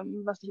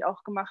 was ich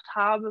auch gemacht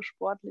habe,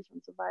 sportlich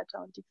und so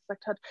weiter. Und die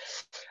gesagt hat,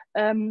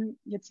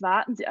 jetzt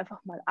warten Sie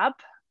einfach mal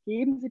ab,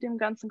 geben Sie dem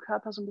ganzen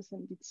Körper so ein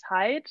bisschen die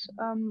Zeit.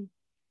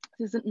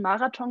 Sie sind einen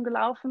Marathon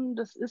gelaufen.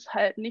 Das ist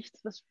halt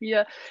nichts, was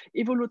wir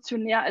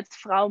evolutionär als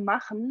Frau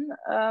machen.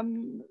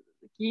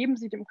 Geben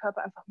Sie dem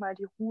Körper einfach mal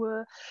die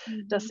Ruhe,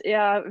 dass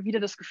er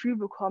wieder das Gefühl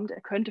bekommt, er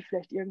könnte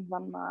vielleicht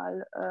irgendwann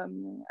mal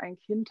ein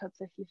Kind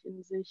tatsächlich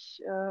in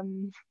sich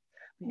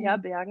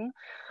beherbergen.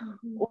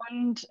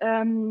 Und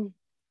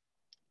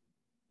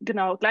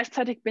genau,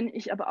 gleichzeitig bin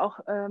ich aber auch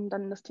dann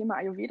in das Thema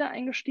Ayurveda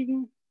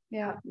eingestiegen.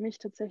 Ja. Habe mich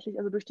tatsächlich,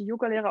 also durch die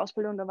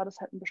Yoga-Lehrerausbildung, da war das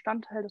halt ein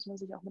Bestandteil, dass man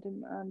sich auch mit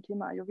dem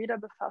Thema Ayurveda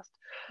befasst.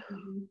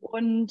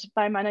 Und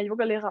bei meiner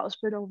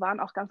Yoga-Lehrerausbildung waren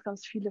auch ganz,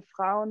 ganz viele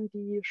Frauen,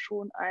 die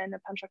schon eine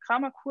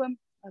Panchakrama-Kur,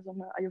 also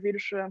eine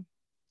ayurvedische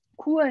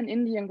Kur in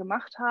Indien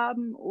gemacht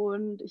haben.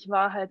 Und ich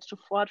war halt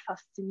sofort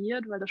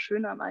fasziniert, weil das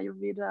Schöne am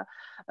Ayurveda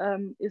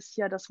ist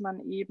ja, dass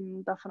man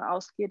eben davon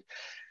ausgeht,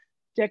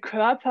 der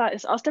Körper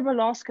ist aus der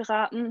Balance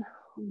geraten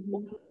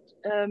und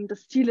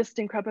das Ziel ist,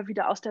 den Körper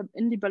wieder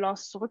in die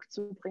Balance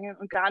zurückzubringen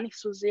und gar nicht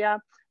so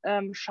sehr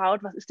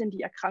schaut, was ist denn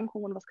die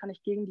Erkrankung und was kann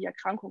ich gegen die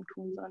Erkrankung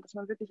tun, sondern dass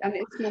man wirklich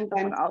einfach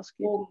davon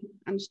ausgeht.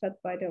 Anstatt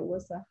bei der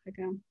Ursache.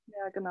 Gell?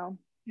 Ja, genau.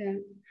 Ja.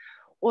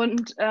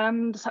 Und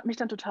das hat mich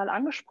dann total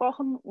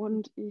angesprochen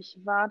und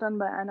ich war dann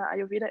bei einer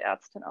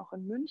Ayurveda-Ärztin auch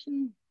in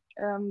München,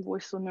 wo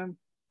ich so eine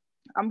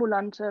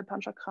ambulante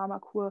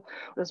Panchakrama-Kur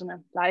oder so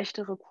eine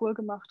leichtere Kur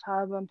gemacht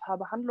habe, ein paar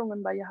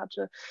Behandlungen bei ihr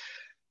hatte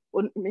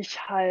und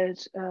mich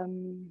halt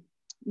einen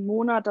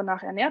Monat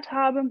danach ernährt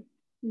habe,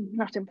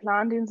 nach dem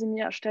Plan, den sie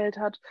mir erstellt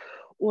hat.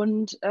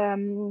 Und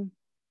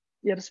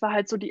ja, das war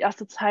halt so die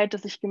erste Zeit,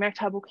 dass ich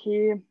gemerkt habe,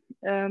 okay,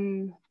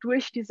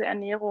 durch diese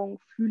Ernährung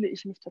fühle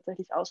ich mich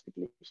tatsächlich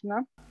ausgeglichen.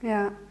 Ne?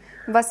 Ja.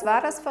 Und was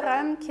war das vor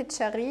allem?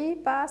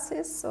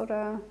 Khichdi-Basis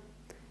oder?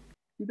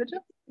 Wie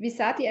bitte? Wie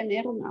sah die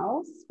Ernährung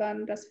aus?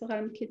 Waren das vor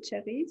allem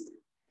Khichdi's?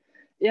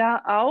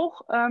 Ja,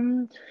 auch.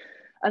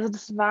 Also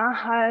das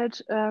war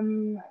halt,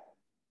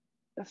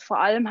 vor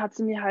allem hat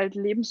sie mir halt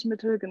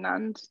Lebensmittel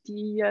genannt,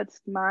 die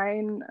jetzt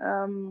mein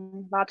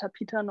Vata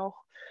Pitta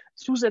noch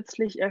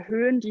zusätzlich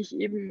erhöhen, die ich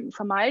eben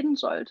vermeiden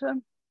sollte.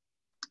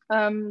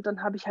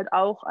 Dann habe ich halt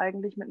auch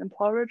eigentlich mit einem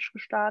Porridge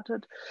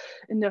gestartet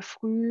in der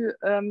Früh.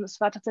 Es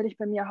war tatsächlich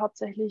bei mir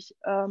hauptsächlich,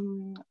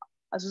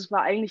 also es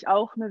war eigentlich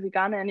auch eine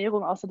vegane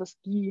Ernährung, außer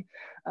das Ghee,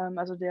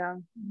 also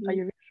der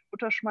ayurvedische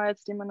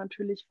Butterschmalz, den man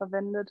natürlich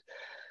verwendet.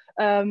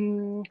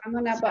 Kann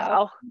man aber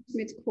auch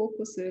mit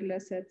Kokosöl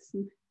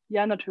ersetzen.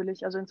 Ja,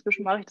 natürlich. Also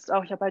inzwischen mache ich das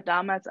auch. Ich habe halt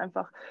damals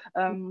einfach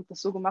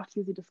das so gemacht,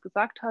 wie sie das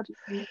gesagt hat.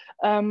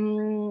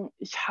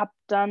 Ich habe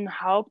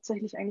dann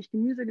hauptsächlich eigentlich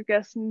Gemüse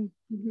gegessen.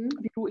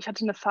 Wie du, ich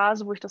hatte eine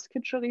Phase, wo ich das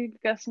Khichdi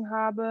gegessen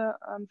habe.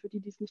 Für die,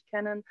 die es nicht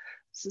kennen,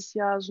 es ist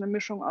ja so eine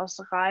Mischung aus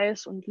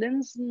Reis und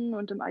Linsen.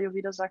 Und im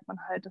Ayurveda sagt man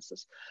halt, dass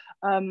es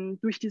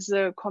durch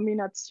diese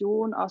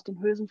Kombination aus den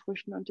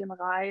Hülsenfrüchten und dem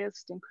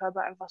Reis dem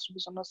Körper einfach so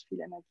besonders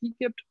viel Energie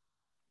gibt.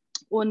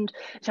 Und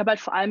ich habe halt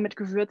vor allem mit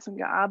Gewürzen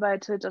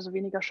gearbeitet, also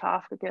weniger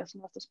scharf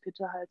gegessen, was das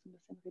Pitte halt ein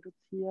bisschen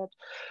reduziert.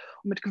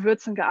 Und mit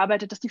Gewürzen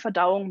gearbeitet, dass die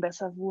Verdauung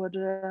besser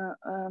wurde.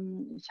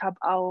 Ich habe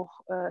auch,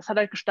 es hat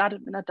halt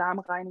gestartet mit einer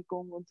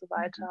Darmreinigung und so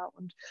weiter.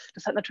 Und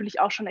das hat natürlich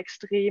auch schon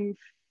extrem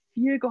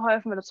viel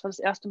geholfen, weil das war das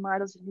erste Mal,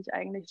 dass ich mich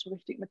eigentlich so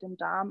richtig mit dem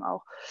Darm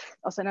auch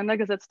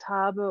auseinandergesetzt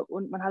habe.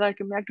 Und man hat halt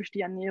gemerkt, durch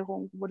die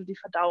Ernährung wurde die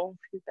Verdauung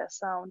viel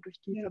besser. Und durch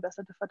die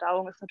verbesserte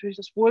Verdauung ist natürlich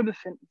das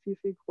Wohlbefinden viel,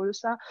 viel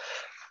größer.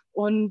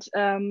 Und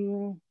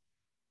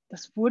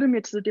das wurde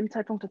mir zu dem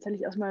Zeitpunkt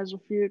tatsächlich erstmal so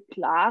viel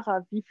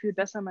klarer, wie viel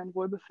besser mein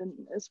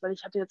Wohlbefinden ist, weil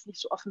ich hatte jetzt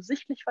nicht so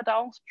offensichtlich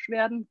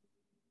Verdauungsbeschwerden.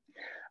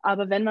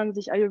 Aber wenn man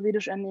sich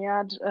ayurvedisch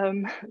ernährt,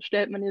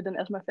 stellt man ja dann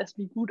erstmal fest,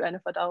 wie gut eine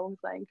Verdauung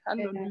sein kann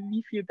und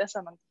wie viel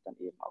besser man sich dann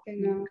eben auch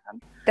fühlen kann.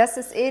 Das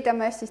ist da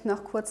möchte ich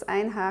noch kurz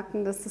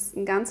einhaken, das ist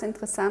ein ganz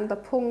interessanter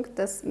Punkt,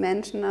 dass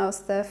Menschen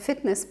aus der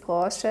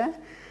Fitnessbranche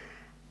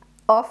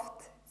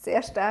oft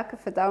sehr starke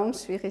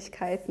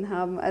Verdauungsschwierigkeiten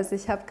haben. Also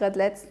ich habe gerade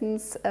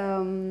letztens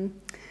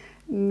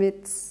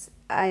mit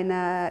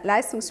einer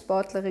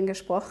Leistungssportlerin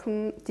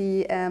gesprochen,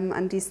 die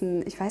an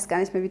diesen, ich weiß gar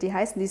nicht mehr, wie die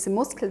heißen, diese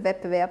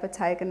Muskelwettbewerbe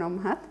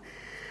teilgenommen hat.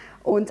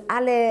 Und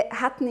alle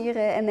hatten ihre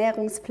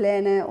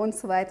Ernährungspläne und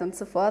so weiter und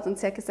so fort. Und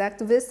sie hat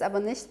gesagt, du willst aber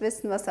nicht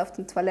wissen, was auf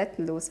den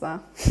Toiletten los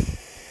war.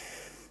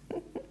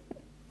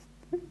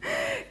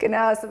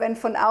 Genau, also wenn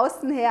von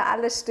außen her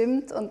alles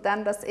stimmt und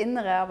dann das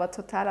Innere aber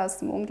total aus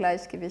dem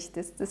Ungleichgewicht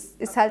ist. Das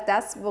ist halt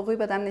das,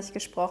 worüber dann nicht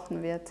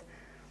gesprochen wird.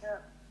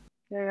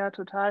 Ja,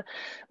 total.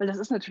 Weil das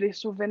ist natürlich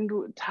so, wenn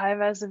du,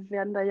 teilweise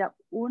werden da ja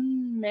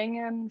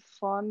Unmengen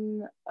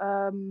von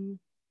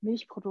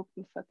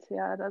Milchprodukten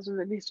verzehrt. Also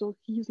wirklich so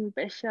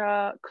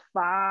Riesenbecher,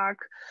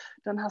 Quark.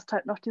 Dann hast du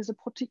halt noch diese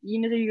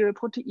Proteinriegel,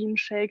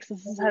 Proteinshakes.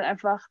 Das ist halt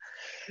einfach...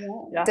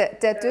 Ja.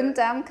 Der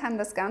Dünndarm kann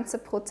das ganze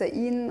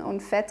Protein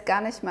und Fett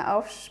gar nicht mehr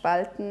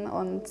aufspalten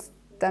und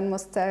dann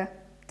muss der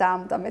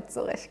Darm damit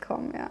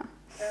zurechtkommen,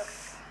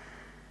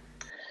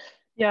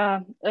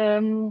 Ja,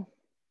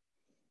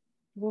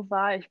 wo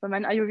war ich? Bei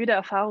meinen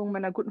Ayurveda-Erfahrungen,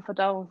 meiner guten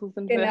Verdauung, so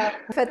sind wir.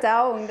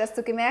 Verdauung, dass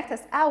du gemerkt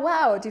hast,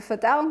 wow, die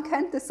Verdauung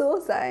könnte so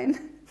sein.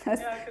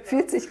 Das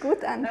fühlt sich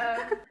gut an.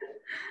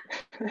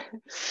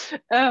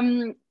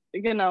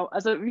 Genau,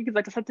 also wie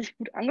gesagt, das hat sich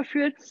gut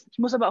angefühlt. Ich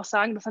muss aber auch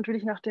sagen, dass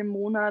natürlich nach dem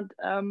Monat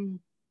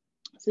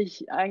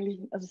sich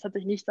eigentlich, also es hat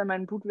sich nichts an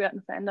meinen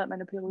Blutwerten verändert.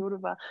 Meine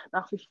Periode war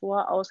nach wie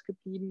vor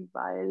ausgeblieben,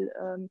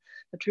 weil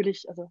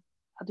natürlich, also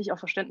hatte ich auch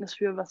Verständnis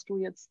für, was du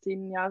jetzt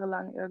 10 Jahre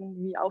lang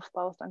irgendwie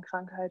aufbaust an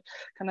Krankheit,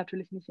 kann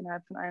natürlich nicht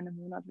innerhalb von einem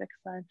Monat weg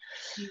sein.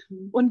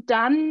 Und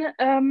dann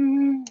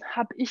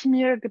habe ich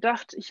mir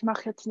gedacht, ich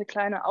mache jetzt eine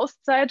kleine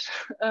Auszeit,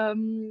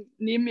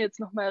 nehme mir jetzt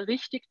nochmal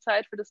richtig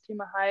Zeit für das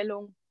Thema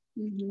Heilung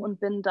und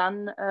bin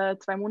dann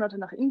 2 Monate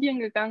nach Indien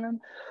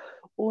gegangen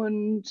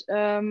und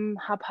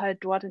habe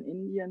halt dort in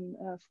Indien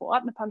vor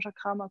Ort eine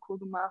Panchakarma-Kur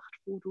gemacht,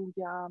 wo du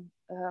ja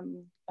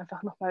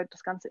einfach nochmal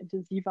das Ganze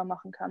intensiver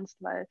machen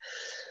kannst, weil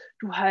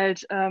du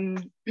halt,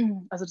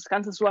 also das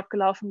Ganze ist so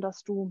abgelaufen,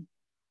 dass du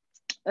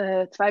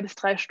 2 bis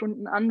 3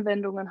 Stunden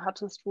Anwendungen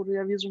hattest, wo du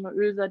ja wie so eine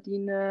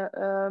Ölsardine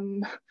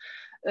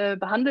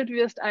behandelt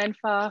wirst,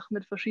 einfach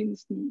mit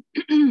verschiedensten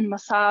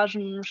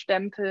Massagen,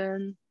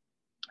 Stempeln,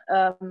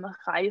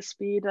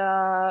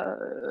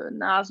 Reisbäder,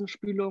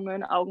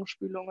 Nasenspülungen,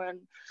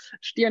 Augenspülungen,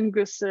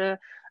 Stirngüsse.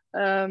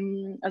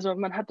 Also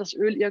man hat das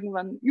Öl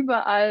irgendwann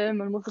überall.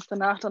 Man muss es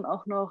danach dann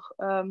auch noch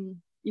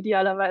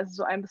idealerweise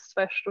so 1 bis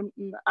 2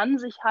 Stunden an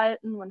sich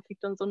halten. Man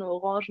kriegt dann so eine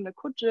orangene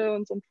Kutte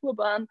und so einen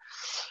Turban.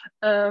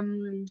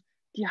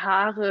 Die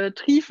Haare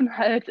triefen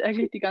halt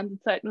eigentlich die ganze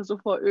Zeit nur so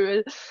vor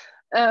Öl.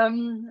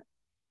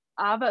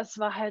 Aber es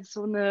war halt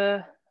so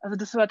eine, also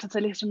das war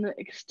tatsächlich so eine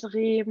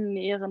extrem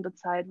nährende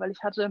Zeit, weil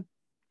ich hatte,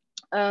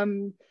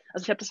 also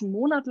ich habe das einen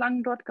Monat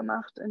lang dort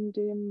gemacht in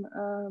dem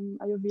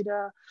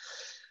Ayurveda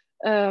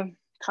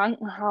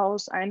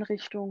Krankenhaus,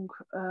 Einrichtung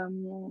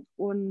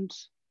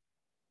und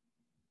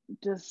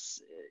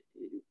das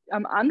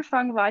am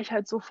Anfang war ich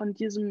halt so von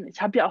diesem,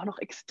 ich habe ja auch noch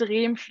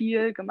extrem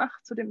viel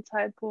gemacht zu dem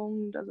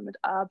Zeitpunkt, also mit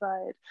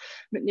Arbeit,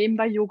 mit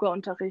nebenbei Yoga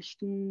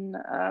unterrichten,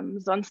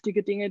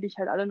 sonstige Dinge, die ich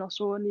halt alle noch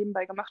so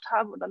nebenbei gemacht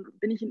habe. Und dann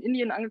bin ich in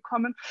Indien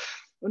angekommen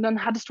und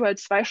dann hattest du halt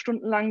 2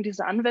 Stunden lang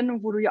diese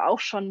Anwendung, wo du ja auch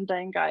schon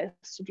deinen Geist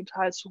so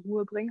total zur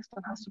Ruhe bringst.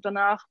 Dann hast du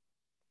danach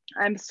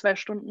 1 bis 2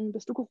 Stunden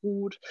bist du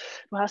geruht.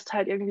 Du hast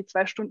halt irgendwie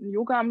 2 Stunden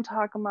Yoga am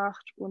Tag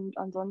gemacht und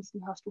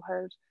ansonsten hast du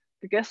halt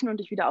gegessen und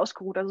dich wieder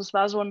ausgeruht. Also es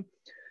war so ein,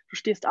 du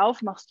stehst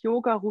auf, machst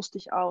Yoga, ruhst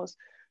dich aus.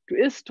 Du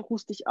isst,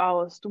 ruhst dich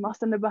aus. Du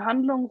machst eine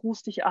Behandlung,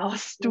 ruhst dich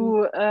aus.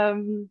 Du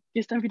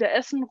gehst dann wieder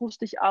essen,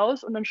 ruhst dich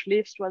aus und dann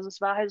schläfst du. Also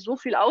es war halt so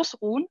viel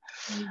Ausruhen,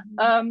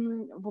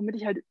 womit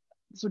ich halt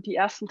so die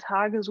ersten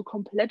Tage so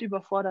komplett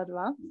überfordert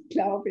war.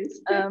 Glaube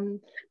ich.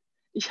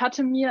 Ich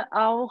hatte mir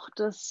auch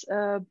das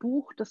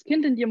Buch Das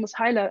Kind in dir muss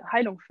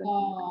Heilung finden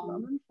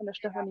mitgenommen von der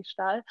Stefanie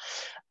Stahl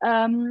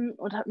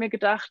und habe mir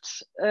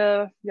gedacht,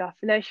 ja,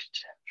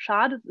 vielleicht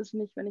schadet es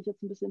nicht, wenn ich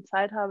jetzt ein bisschen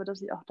Zeit habe,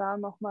 dass ich auch da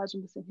nochmal so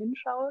ein bisschen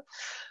hinschaue.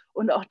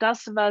 Und auch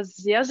das war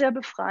sehr, sehr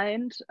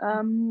befreiend.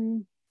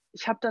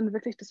 ich habe dann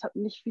wirklich, das hat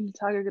nicht viele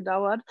Tage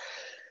gedauert,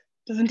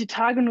 da sind die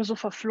Tage nur so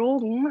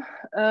verflogen.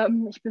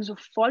 Ich bin so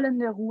voll in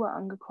der Ruhe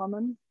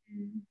angekommen.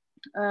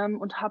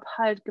 Und habe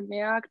halt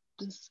gemerkt,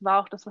 das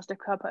war auch das, was der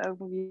Körper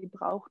irgendwie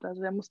braucht.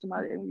 Also er musste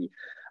mal irgendwie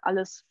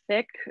alles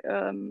weg,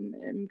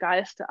 im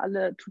Geiste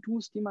alle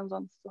To-Dos, die man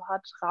sonst so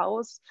hat,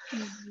 raus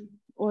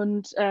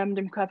und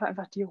dem Körper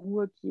einfach die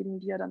Ruhe geben,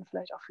 die er dann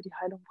vielleicht auch für die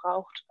Heilung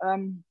braucht.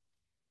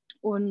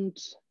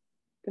 Und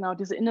genau,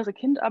 diese innere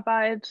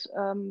Kindarbeit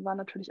war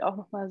natürlich auch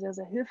nochmal sehr,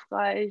 sehr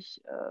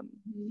hilfreich.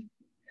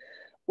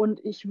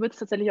 Und ich würde es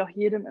tatsächlich auch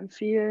jedem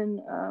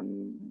empfehlen,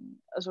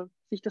 also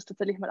sich das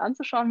tatsächlich mal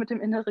anzuschauen mit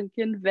dem inneren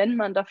Kind, wenn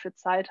man dafür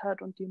Zeit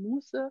hat und die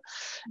Muße.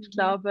 Ich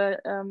glaube,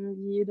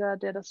 jeder,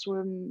 der das so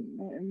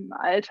im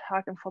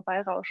Alltag, im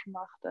Vorbeirauschen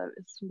macht, da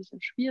ist es ein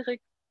bisschen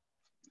schwierig.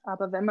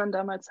 Aber wenn man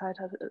da mal Zeit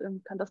hat,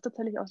 kann das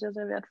tatsächlich auch sehr,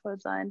 sehr wertvoll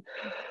sein.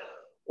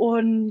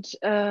 Und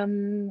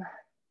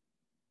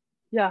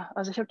ja,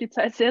 also ich habe die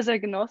Zeit sehr, sehr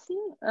genossen,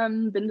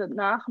 bin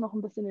danach noch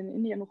ein bisschen in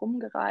Indien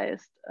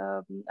rumgereist.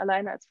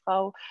 Alleine als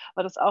Frau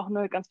war das auch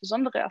eine ganz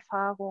besondere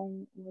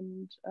Erfahrung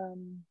und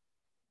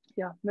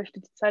ja, möchte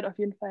die Zeit auf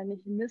jeden Fall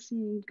nicht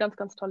missen. Ganz,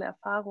 ganz tolle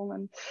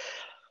Erfahrungen.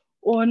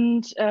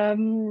 Und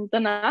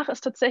danach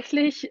ist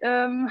tatsächlich,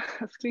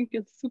 das klingt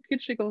jetzt zu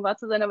kitschig, um wahr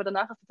zu sein, aber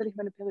danach ist tatsächlich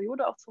meine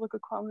Periode auch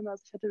zurückgekommen.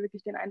 Also ich hatte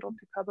wirklich den Eindruck,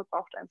 der Körper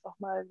braucht einfach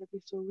mal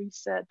wirklich so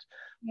Reset,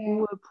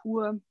 Ruhe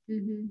pur.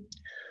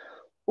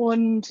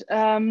 Und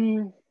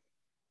dann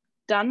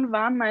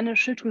waren meine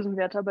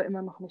Schilddrüsenwerte aber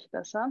immer noch nicht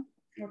besser.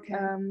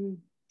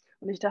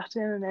 Und ich dachte,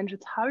 Mensch,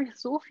 jetzt habe ich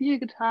so viel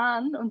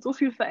getan und so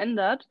viel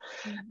verändert.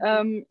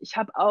 Ich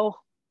habe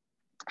auch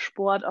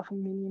Sport auf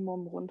ein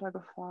Minimum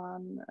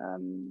runtergefahren,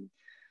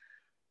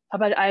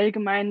 habe halt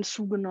allgemein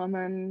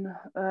zugenommen,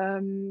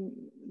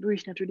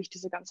 durch natürlich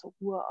diese ganze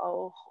Ruhe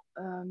auch.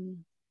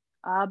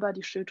 Aber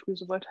die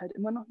Schilddrüse wollte halt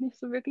immer noch nicht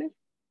so wirklich.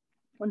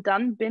 Und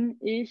dann bin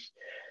ich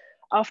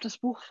auf das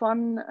Buch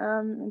von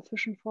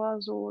inzwischen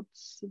vor so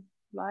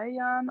 2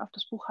 Jahren, auf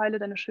das Buch Heile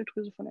deine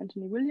Schilddrüse von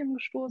Anthony William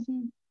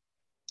gestoßen.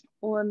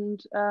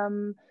 Und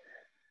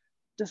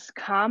das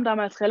kam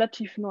damals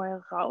relativ neu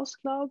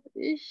raus, glaube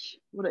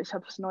ich. Oder ich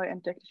habe es neu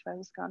entdeckt, ich weiß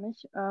es gar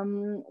nicht.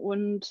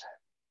 Und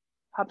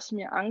habe es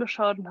mir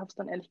angeschaut und habe es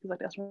dann ehrlich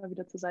gesagt erstmal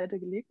wieder zur Seite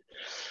gelegt,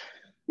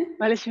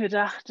 weil ich mir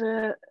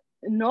dachte,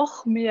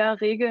 noch mehr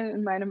Regeln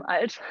in meinem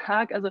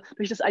Alltag. Also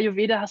durch das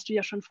Ayurveda hast du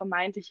ja schon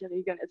vermeintliche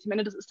Regeln. Also ich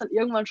meine, das ist dann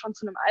irgendwann schon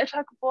zu einem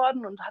Alltag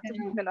geworden und hat sich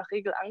nicht mehr nach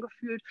Regel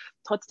angefühlt.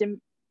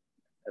 Trotzdem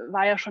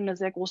war ja schon eine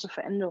sehr große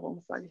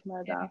Veränderung, sage ich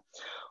mal, da.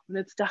 Und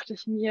jetzt dachte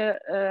ich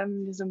mir,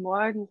 diese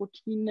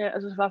Morgenroutine,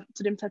 also es war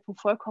zu dem Zeitpunkt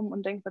vollkommen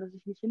undenkbar, dass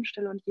ich mich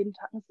hinstelle und jeden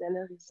Tag einen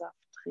Selleriesaft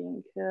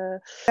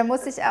trinke. Da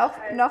muss ich auch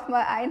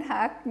nochmal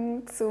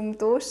einhaken zum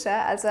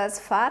Dosha. Also als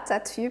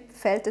Vatertyp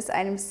fällt es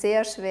einem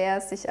sehr schwer,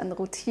 sich an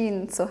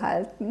Routinen zu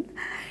halten.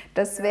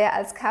 Das wäre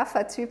als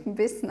Kapha-Typ ein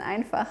bisschen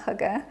einfacher,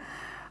 gell?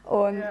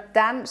 Und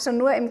dann schon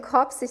nur im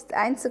Kopf sich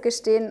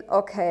einzugestehen,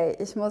 okay,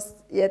 ich muss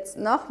jetzt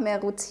noch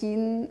mehr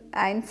Routinen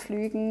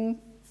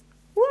einpflügen.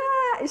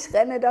 Uah, ich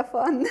renne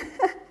davon,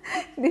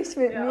 nicht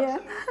mit mir.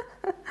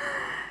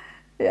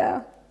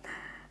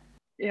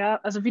 Ja,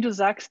 also wie du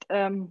sagst,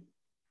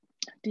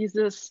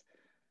 dieses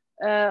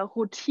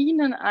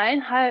Routinen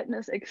einhalten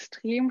ist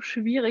extrem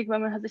schwierig, weil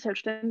man sich halt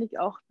ständig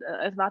auch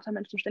als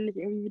Watermensch ständig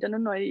irgendwie wieder eine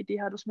neue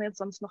Idee hat, was man jetzt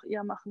sonst noch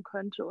eher machen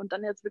könnte. Und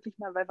dann jetzt wirklich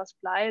mal, weil was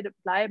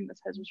bleiben,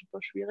 ist halt so super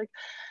schwierig.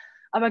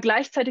 Aber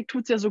gleichzeitig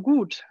tut es ja so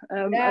gut.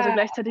 Also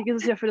gleichzeitig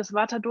ist es ja für das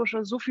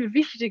Vata-Dosha so viel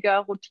wichtiger,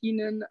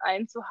 Routinen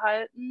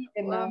einzuhalten,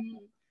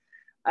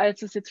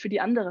 als es jetzt für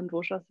die anderen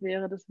Doshas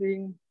wäre.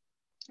 Deswegen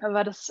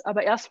war das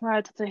aber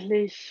erstmal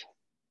tatsächlich,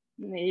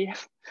 nee,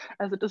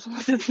 also das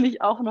muss jetzt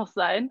nicht auch noch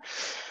sein.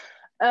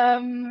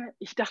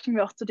 Ich dachte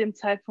mir auch zu dem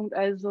Zeitpunkt,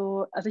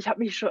 also ich habe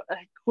mich schon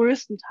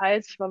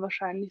größtenteils, ich war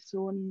wahrscheinlich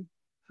so ein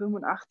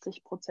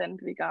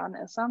 85%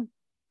 Veganesser,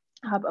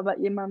 habe aber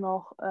immer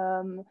noch,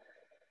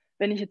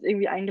 wenn ich jetzt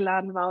irgendwie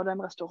eingeladen war oder im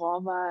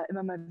Restaurant war,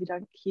 immer mal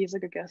wieder Käse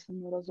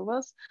gegessen oder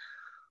sowas.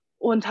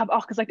 Und habe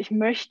auch gesagt, ich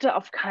möchte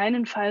auf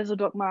keinen Fall so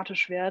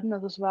dogmatisch werden.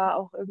 Also es war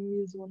auch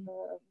irgendwie so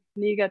eine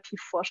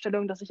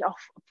Negativvorstellung, dass ich auch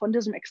von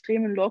diesem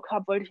extremen Low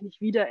Carb wollte ich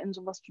nicht wieder in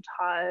sowas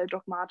total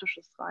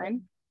Dogmatisches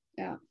rein.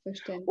 Ja,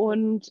 verständlich.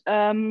 Und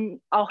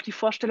auch die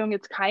Vorstellung,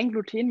 jetzt kein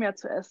Gluten mehr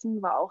zu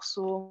essen, war auch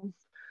so,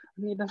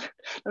 nee, dann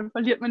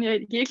verliert man ja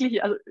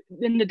jegliche, also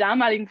in der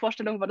damaligen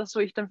Vorstellung war das so,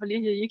 dann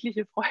verliere ich ja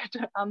jegliche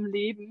Freude am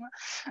Leben.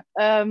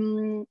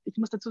 Ich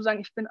muss dazu sagen,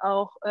 ich bin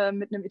auch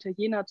mit einem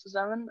Italiener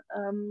zusammen,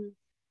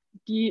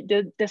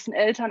 dessen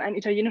Eltern ein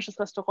italienisches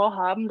Restaurant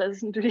haben. Das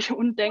ist natürlich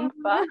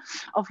undenkbar,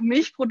 auf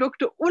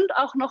Milchprodukte und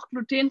auch noch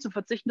Gluten zu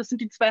verzichten. Das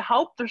sind die 2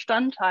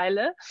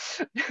 Hauptbestandteile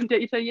der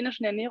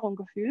italienischen Ernährung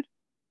gefühlt.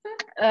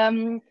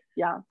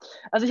 Ja,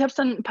 also ich habe es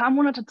dann ein paar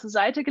Monate zur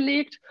Seite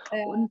gelegt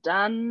und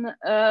dann,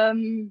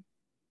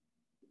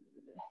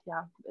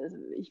 ja,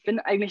 ich bin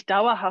eigentlich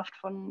dauerhaft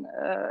von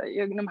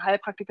irgendeinem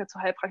Heilpraktiker zu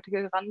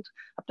Heilpraktiker gerannt,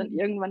 habe dann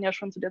irgendwann ja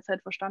schon zu der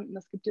Zeit verstanden,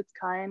 es gibt jetzt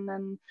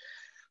keinen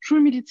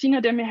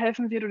Schulmediziner, der mir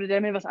helfen wird oder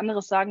der mir was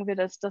anderes sagen wird,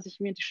 als dass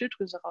ich mir die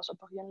Schilddrüse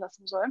rausoperieren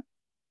lassen soll.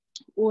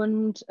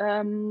 Und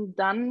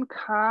dann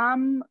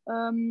kam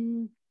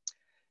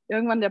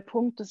irgendwann der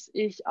Punkt, dass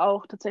ich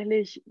auch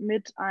tatsächlich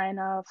mit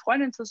einer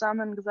Freundin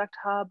zusammen gesagt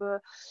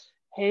habe,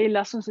 hey,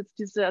 lass uns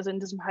jetzt also in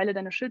diesem Heile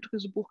deine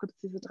Schilddrüse Buch gibt es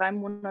diese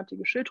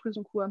 3-monatige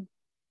Schilddrüsenkur.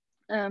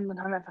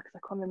 Dann haben wir einfach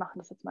gesagt, komm, wir machen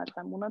das jetzt mal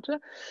 3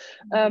 Monate.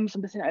 So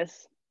ein bisschen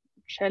als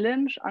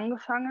Challenge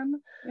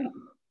angefangen. Ja.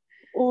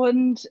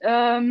 Und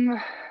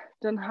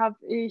dann habe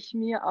ich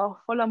mir auch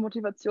voller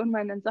Motivation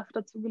meinen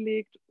Entsafter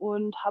zugelegt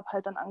und habe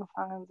halt dann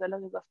angefangen,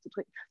 Selleriesaft zu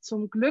trinken.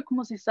 Zum Glück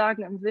muss ich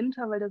sagen, im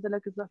Winter, weil der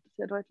Selleriesaft ist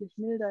ja deutlich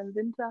milder im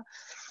Winter.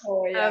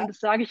 Oh, ja.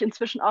 Das sage ich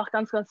inzwischen auch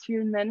ganz, ganz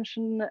vielen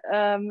Menschen.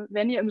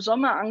 Wenn ihr im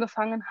Sommer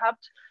angefangen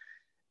habt,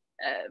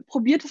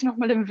 probiert es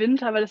nochmal im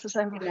Winter, weil es ist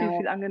einfach viel,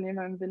 viel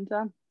angenehmer im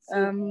Winter.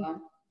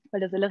 Weil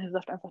der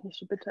Selleriesaft einfach nicht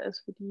so bitter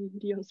ist, für die,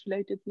 die uns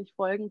vielleicht jetzt nicht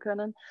folgen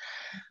können.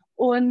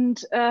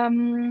 Und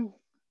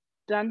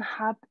dann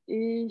habe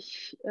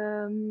ich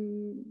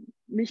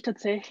mich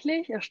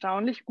tatsächlich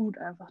erstaunlich gut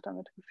einfach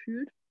damit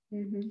gefühlt.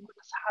 Und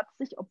das hat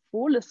sich,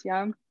 obwohl es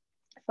ja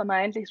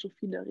vermeintlich so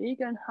viele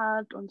Regeln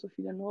hat und so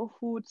viele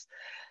No-Foods,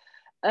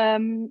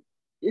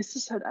 ist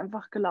es halt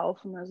einfach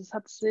gelaufen. Also es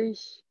hat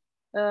sich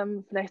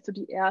vielleicht so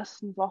die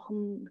ersten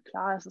Wochen,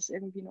 klar, es ist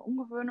irgendwie eine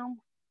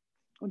Umgewöhnung.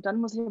 Und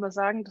dann muss ich aber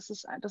sagen, dass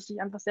ich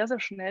einfach sehr,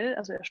 sehr schnell,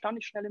 also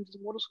erstaunlich schnell in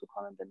diesen Modus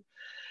gekommen bin,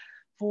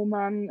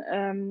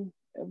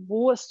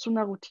 wo es zu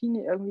einer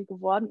Routine irgendwie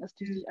geworden ist,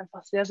 die sich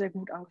einfach sehr, sehr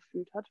gut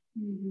angefühlt hat.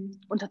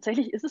 Und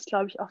tatsächlich ist es,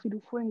 glaube ich, auch wie du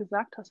vorhin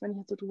gesagt hast, wenn ich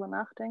jetzt so drüber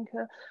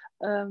nachdenke,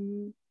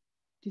 also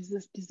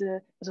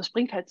es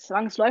bringt halt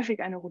zwangsläufig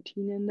eine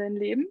Routine in dein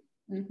Leben,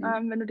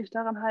 wenn du dich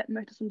daran halten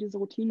möchtest. Und diese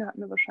Routine hat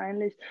mir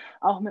wahrscheinlich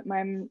auch mit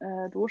meinem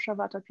Dosha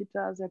Vata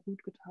Pitta sehr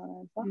gut getan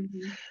einfach.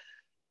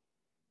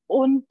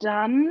 Und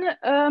dann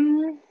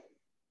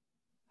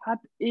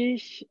habe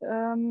ich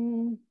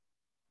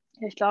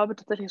ich glaube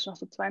tatsächlich schon nach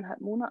so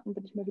 2,5 Monaten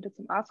bin ich mal wieder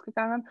zum Arzt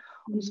gegangen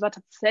und es war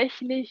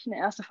tatsächlich eine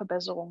erste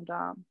Verbesserung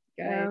da,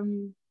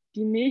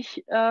 die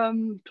mich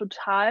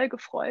total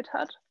gefreut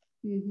hat.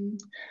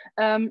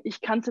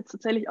 Ich kann es jetzt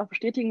tatsächlich auch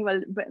bestätigen,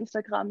 weil über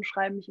Instagram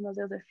schreiben mich immer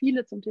sehr, sehr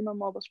viele zum Thema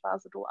Morbus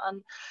Basedow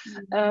an,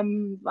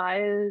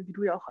 weil, wie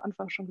du ja auch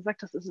anfangs schon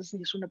gesagt hast, es ist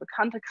nicht so eine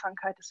bekannte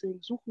Krankheit,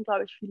 deswegen suchen,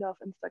 glaube ich, viele auf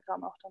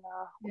Instagram auch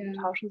danach und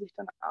tauschen sich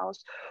dann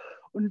aus.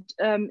 Und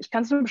ich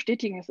kann es nur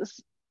bestätigen, es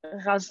ist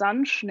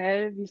rasant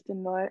schnell, wie es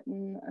den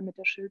Leuten mit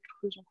der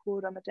Schilddrüsenkur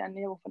oder mit der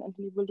Ernährung von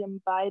Anthony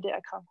William bei der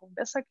Erkrankung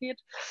besser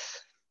geht.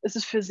 Es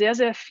ist für sehr,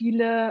 sehr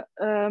viele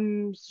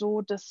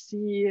so, dass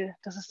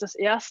es das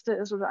erste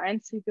ist oder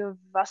einzige,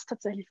 was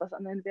tatsächlich was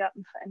an den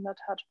Werten verändert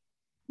hat.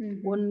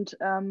 Und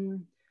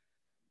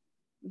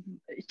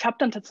ich habe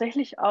dann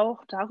tatsächlich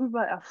auch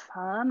darüber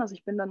erfahren, also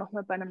ich bin dann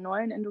nochmal bei einem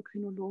neuen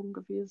Endokrinologen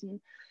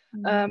gewesen,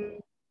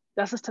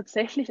 dass es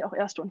tatsächlich auch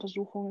erste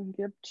Untersuchungen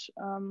gibt,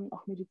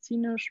 auch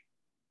medizinisch,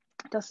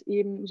 dass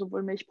eben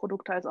sowohl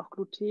Milchprodukte als auch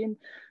Gluten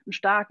einen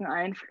starken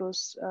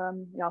Einfluss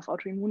auf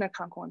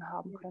Autoimmunerkrankungen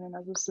haben können.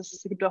 Also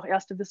es gibt auch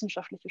erste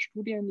wissenschaftliche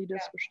Studien, die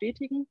das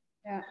bestätigen.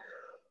 Ja.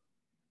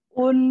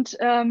 Und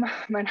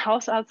mein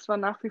Hausarzt war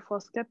nach wie vor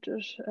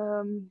skeptisch.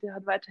 Der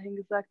hat weiterhin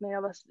gesagt,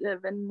 naja,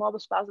 wenn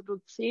Morbus Basedow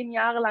 10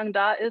 Jahre lang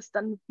da ist,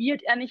 dann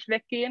wird er nicht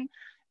weggehen.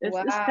 Es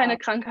ist keine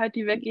Krankheit,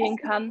 die weggehen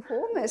kann.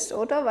 Komisch,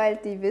 oder? Weil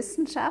die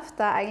Wissenschaft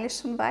da eigentlich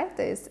schon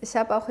weiter ist. Ich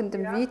habe auch in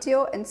dem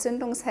Video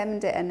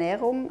Entzündungshemmende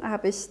Ernährung,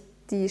 habe ich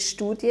die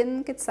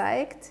Studien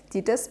gezeigt,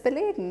 die das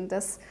belegen,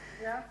 dass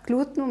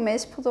Gluten- und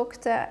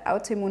Milchprodukte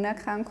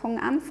Autoimmunerkrankungen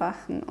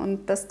anfachen.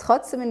 Und dass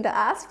trotzdem in der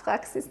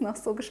Arztpraxis noch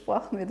so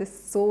gesprochen wird,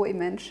 ist so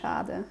immens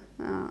schade.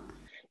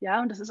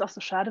 Ja, und das ist auch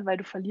so schade, weil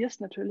du verlierst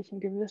natürlich eine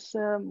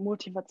gewisse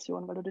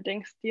Motivation, weil du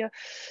denkst dir,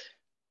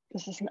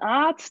 das ist ein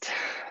Arzt,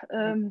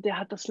 der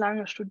hat das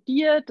lange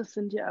studiert, das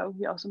sind ja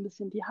irgendwie auch so ein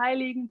bisschen die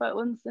Heiligen bei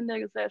uns in der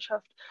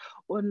Gesellschaft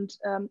und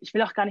ich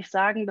will auch gar nicht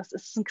sagen, das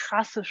ist ein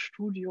krasses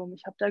Studium.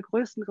 Ich habe da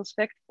größten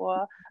Respekt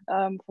vor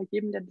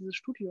jedem, der dieses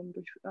Studium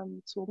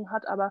durchzogen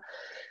hat, aber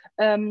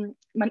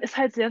man ist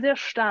halt sehr, sehr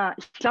starr.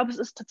 Ich glaube, es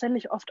ist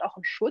tatsächlich oft auch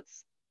ein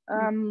Schutz,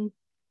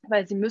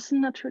 weil sie müssen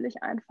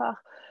natürlich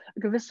einfach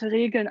gewisse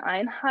Regeln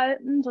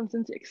einhalten, sonst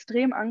sind sie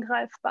extrem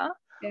angreifbar.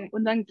 Ja.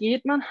 Und dann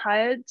geht man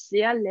halt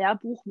sehr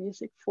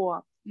lehrbuchmäßig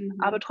vor.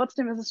 Aber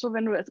trotzdem ist es so,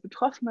 wenn du als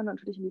Betroffener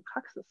natürlich in die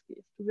Praxis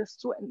gehst, du wirst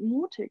so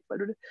entmutigt, weil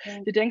du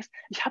dir denkst,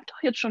 ich habe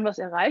doch jetzt schon was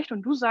erreicht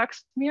und du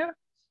sagst mir,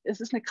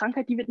 es ist eine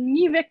Krankheit, die wird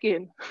nie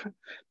weggehen.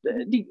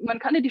 Man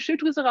kann dir die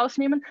Schilddrüse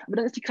rausnehmen, aber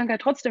dann ist die Krankheit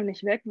trotzdem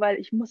nicht weg, weil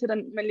ich muss ja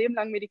dann mein Leben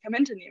lang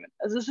Medikamente nehmen.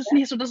 Also es ist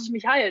nicht so, dass es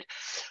mich heilt.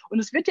 Und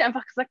es wird dir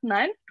einfach gesagt,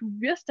 nein, du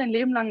wirst dein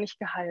Leben lang nicht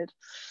geheilt.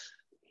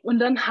 Und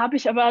dann habe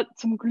ich aber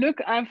zum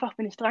Glück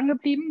bin ich dran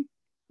geblieben.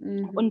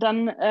 Und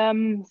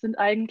dann sind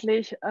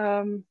eigentlich,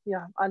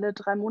 alle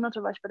 3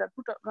 Monate war ich bei der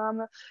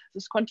Blutabnahme.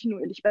 Es ist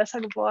kontinuierlich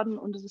besser geworden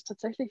und es ist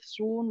tatsächlich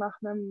so nach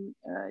einem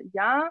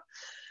Jahr,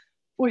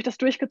 wo ich das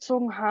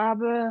durchgezogen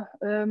habe,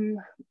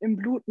 im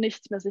Blut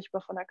nichts mehr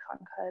sichtbar von der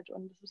Krankheit.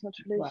 Und das ist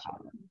natürlich,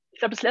 ich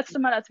glaube, das letzte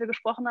Mal, als wir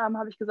gesprochen haben,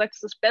 habe ich gesagt,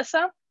 es ist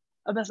besser.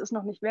 aber es ist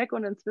noch nicht weg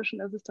und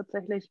inzwischen ist es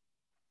tatsächlich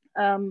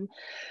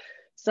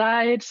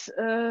seit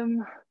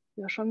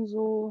ja schon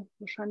so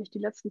wahrscheinlich die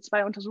letzten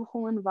 2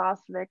 Untersuchungen war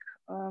es weg.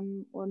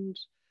 Und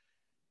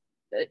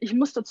ich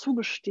muss dazu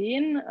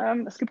gestehen,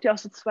 es gibt ja auch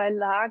so 2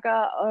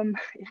 Lager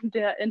in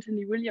der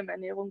Anthony William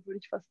Ernährung, würde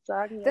ich fast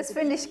sagen. Das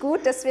finde ich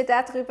gut, dass wir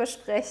darüber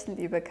sprechen,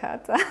 liebe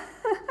Katha.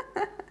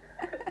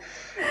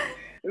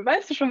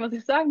 Weißt du schon, was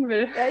ich sagen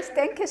will? Ja, ich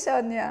denke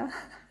schon, ja.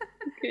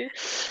 Okay.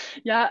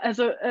 Ja,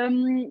 also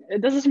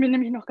das ist mir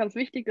nämlich noch ganz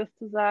wichtig, das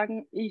zu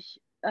sagen.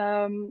 Ich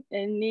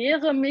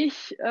ernähre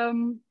mich,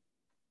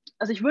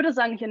 also ich würde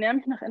sagen, ich ernähre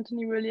mich nach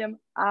Anthony William,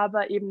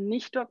 aber eben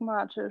nicht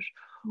dogmatisch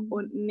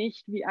und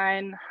nicht wie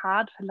ein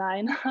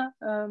Hardliner.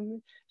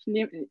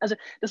 Also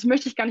das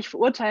möchte ich gar nicht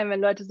verurteilen, wenn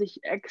Leute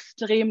sich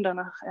extrem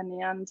danach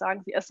ernähren,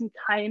 sagen, sie essen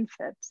kein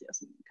Fett, sie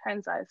essen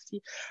kein Salz,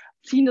 sie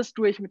ziehen das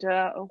durch mit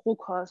der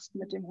Rohkost,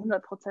 mit dem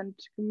 100%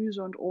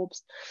 Gemüse und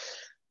Obst.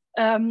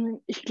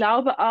 Ich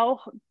glaube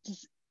auch,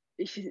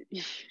 ich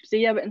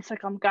sehe ja bei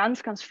Instagram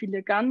ganz, ganz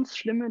viele ganz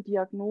schlimme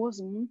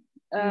Diagnosen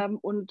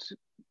und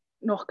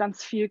noch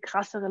ganz viel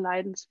krassere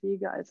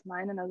Leidenswege als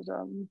meinen. Also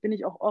da bin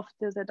ich auch oft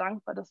sehr, sehr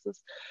dankbar, dass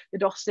das ja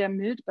doch sehr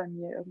mild bei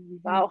mir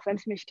irgendwie war, auch wenn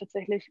es mich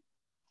tatsächlich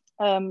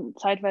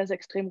zeitweise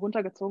extrem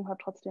runtergezogen hat.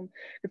 Trotzdem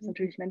gibt es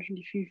natürlich Menschen,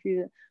 die viel,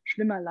 viel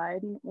schlimmer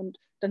leiden und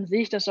dann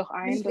sehe ich das auch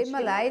ein. Wie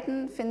schlimmer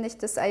leiden finde ich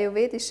das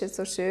Ayurvedische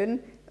so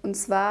schön, und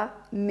zwar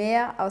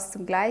mehr aus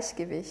dem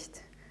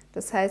Gleichgewicht.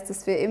 Das heißt,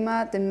 dass wir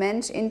immer den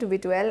Mensch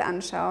individuell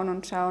anschauen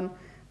und schauen,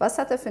 was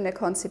hat er für eine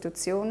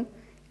Konstitution,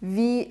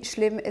 wie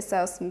schlimm ist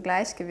er aus dem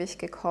Gleichgewicht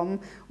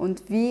gekommen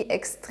und wie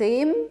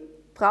extrem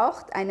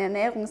braucht eine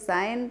Ernährung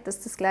sein,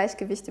 dass das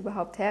Gleichgewicht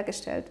überhaupt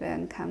hergestellt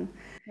werden kann.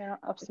 Ja,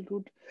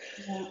 absolut.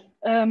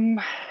 Ja.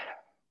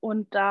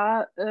 Und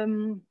da,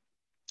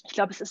 ich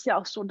glaube, es ist ja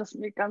auch so, dass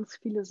mir ganz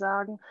viele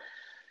sagen,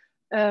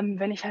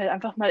 wenn ich halt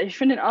einfach mal, ich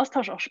finde den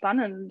Austausch auch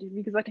spannend.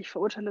 Wie gesagt, ich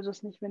verurteile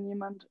das nicht, wenn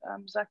jemand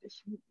sagt,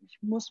 ich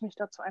muss mich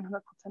da zu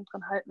 100%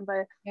 dran halten,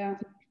 weil sie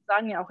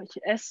sagen ja auch,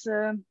 ich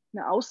esse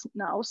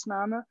eine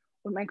Ausnahme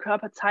und mein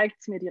Körper zeigt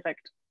es mir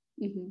direkt.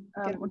 Genau.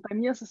 Und bei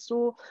mir ist es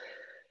so,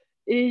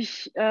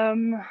 ich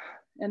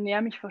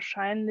ernähre mich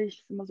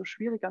wahrscheinlich, ist immer so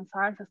schwierig an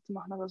Zahlen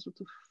festzumachen, aber so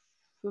zu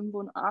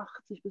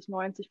 85 bis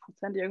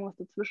 90%, irgendwas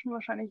dazwischen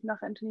wahrscheinlich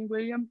nach Anthony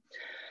William.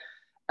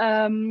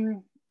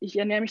 Ich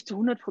ernähre mich zu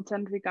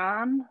 100%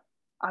 vegan,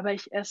 aber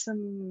ich esse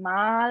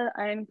mal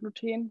ein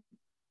Gluten,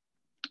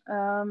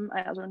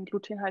 also ein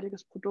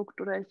glutenhaltiges Produkt,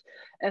 oder ich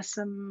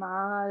esse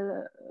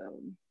mal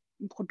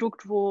ein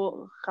Produkt,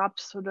 wo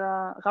Raps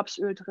oder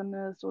Rapsöl drin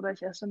ist, oder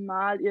ich esse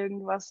mal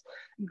irgendwas,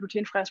 ein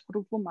glutenfreies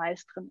Produkt, wo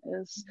Mais drin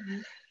ist.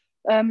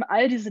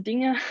 All diese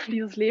Dinge,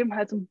 die das Leben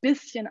halt so ein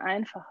bisschen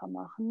einfacher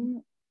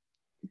machen,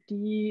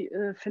 die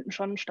finden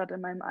schon statt in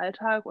meinem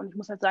Alltag und ich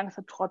muss halt sagen, es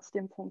hat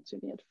trotzdem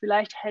funktioniert.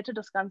 Vielleicht hätte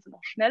das Ganze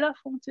noch schneller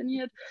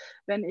funktioniert,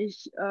 wenn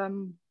ich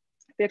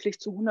wirklich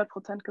zu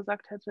 100%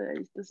 gesagt hätte,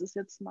 das ist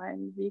jetzt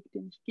mein Weg,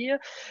 den ich gehe.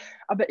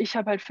 Aber ich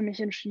habe halt für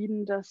mich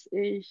entschieden, dass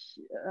ich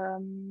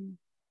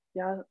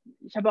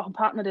ich habe auch einen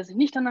Partner, der sich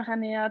nicht danach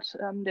ernährt,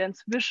 der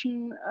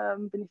inzwischen,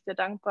 bin ich sehr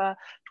dankbar,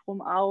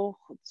 drum auch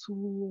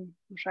zu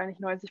wahrscheinlich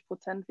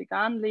 90%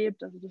 vegan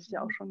lebt. Also das ist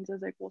ja auch schon ein sehr,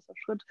 sehr großer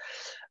Schritt,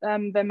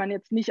 wenn man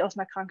jetzt nicht aus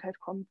einer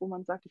Krankheit kommt, wo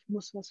man sagt, ich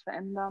muss was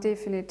verändern.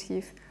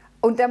 Definitiv.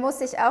 Und da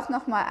muss ich auch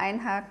noch mal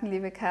einhaken,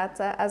 liebe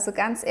Katha. Also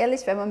ganz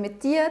ehrlich, wenn man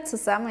mit dir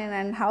zusammen in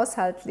einem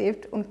Haushalt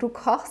lebt und du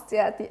kochst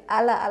ja die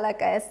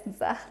allergeilsten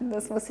Sachen,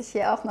 das muss ich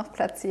hier auch noch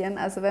platzieren.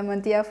 Also wenn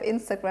man dir auf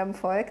Instagram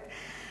folgt,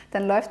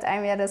 dann läuft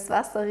einem ja das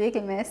Wasser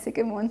regelmäßig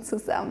im Mund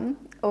zusammen.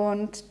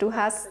 Und du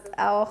hast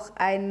auch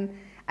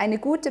eine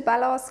gute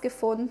Balance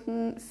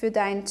gefunden für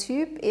deinen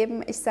Typ.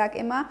 Eben, ich sage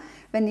immer,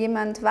 wenn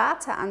jemand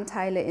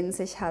Vata-Anteile in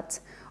sich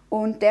hat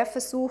und der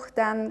versucht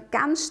dann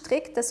ganz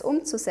strikt das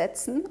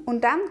umzusetzen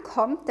und dann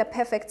kommt der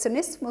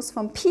Perfektionismus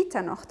vom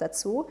Pitta noch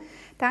dazu,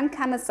 dann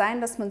kann es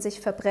sein, dass man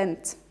sich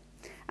verbrennt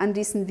an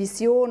diesen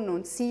Visionen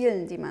und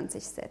Zielen, die man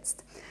sich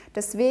setzt.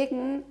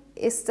 Deswegen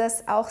ist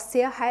das auch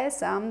sehr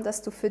heilsam,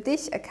 dass du für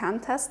dich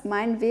erkannt hast,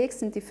 mein Weg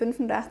sind die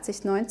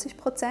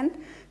 85–90%.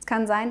 Es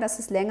kann sein, dass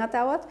es länger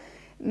dauert.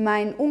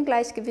 Mein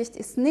Ungleichgewicht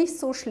ist nicht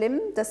so schlimm,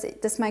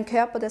 dass mein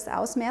Körper das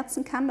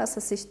ausmerzen kann, dass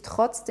er sich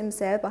trotzdem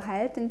selber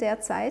heilt in der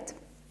Zeit.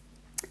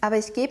 Aber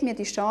ich gebe mir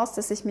die Chance,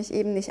 dass ich mich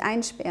eben nicht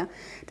einsperre,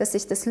 dass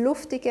ich das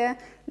Luftige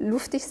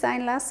luftig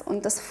sein lasse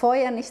und das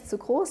Feuer nicht zu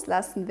groß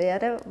lassen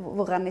werde,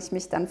 woran ich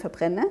mich dann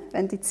verbrenne,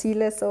 wenn die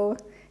Ziele so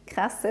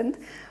krass sind.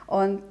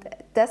 Und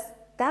das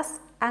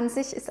an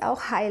sich ist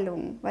auch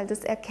Heilung, weil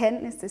das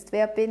Erkenntnis ist,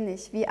 wer bin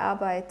ich, wie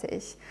arbeite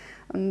ich.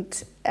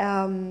 Und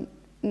ein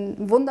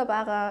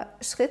wunderbarer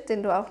Schritt,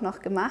 den du auch noch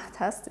gemacht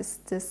hast,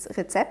 ist das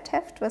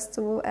Rezeptheft, was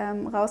du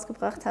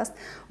rausgebracht hast.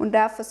 Und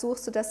da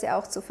versuchst du das ja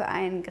auch zu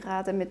vereinen,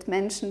 gerade mit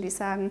Menschen, die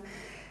sagen,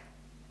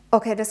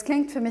 okay, das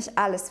klingt für mich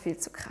alles viel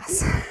zu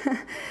krass.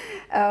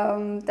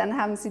 Dann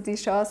haben sie die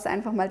Chance,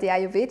 einfach mal die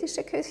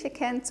ayurvedische Küche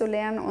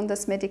kennenzulernen und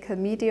das Medical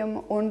Medium.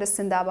 Und es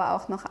sind aber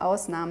auch noch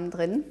Ausnahmen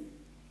drin.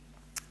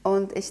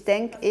 Und ich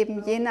denke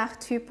eben, je nach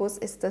Typus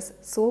ist das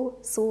so,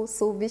 so,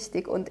 so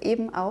wichtig und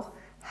eben auch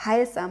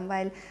heilsam,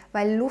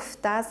 weil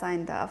Luft da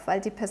sein darf,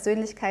 weil die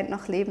Persönlichkeit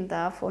noch leben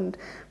darf und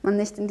man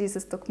nicht in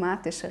dieses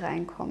Dogmatische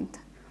reinkommt.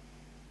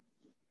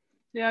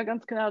 Ja,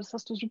 ganz genau, das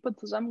hast du super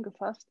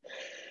zusammengefasst.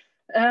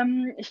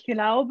 Ich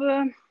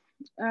glaube,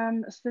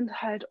 es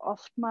sind halt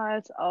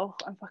oftmals auch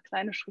einfach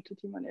kleine Schritte,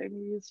 die man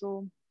irgendwie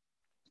so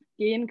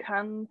gehen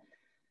kann,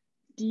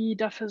 die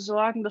dafür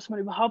sorgen, dass man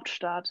überhaupt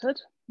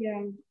startet.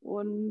 Ja.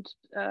 Und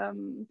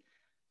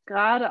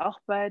gerade auch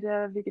bei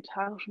der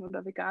vegetarischen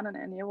oder veganen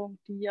Ernährung,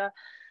 die ja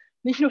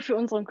nicht nur für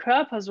unseren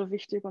Körper so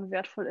wichtig und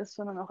wertvoll ist,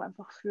 sondern auch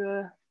einfach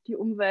für die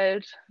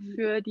Umwelt,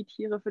 für die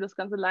Tiere, für das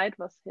ganze Leid,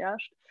 was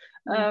herrscht,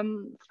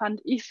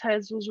 fand ich es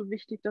halt so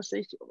wichtig, dass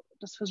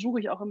das versuche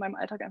ich auch in meinem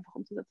Alltag einfach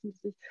umzusetzen,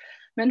 dass ich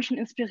Menschen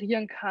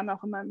inspirieren kann,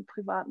 auch in meinem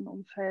privaten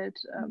Umfeld,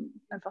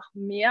 einfach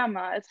mehr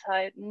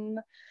Mahlzeiten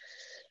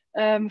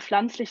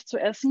pflanzlich zu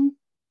essen.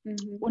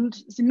 Und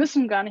sie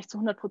müssen gar nicht zu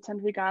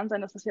 100% vegan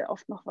sein. Das ist ja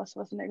oft noch was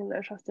in der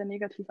Gesellschaft sehr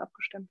negativ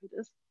abgestempelt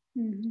ist.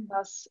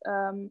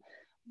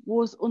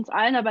 Wo es uns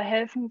allen aber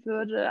helfen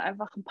würde,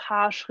 einfach ein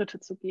paar Schritte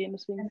zu gehen.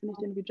 Deswegen finde ich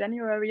den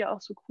Veganuary auch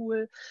so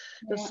cool,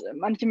 dass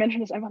manche Menschen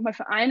das einfach mal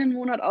für einen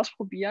Monat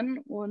ausprobieren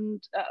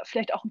und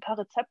vielleicht auch ein paar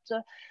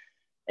Rezepte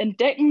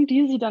entdecken,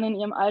 die sie dann in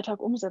ihrem Alltag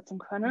umsetzen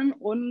können.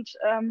 Und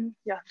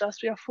ja, da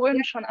hast du ja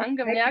vorhin schon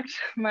angemerkt,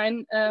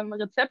 mein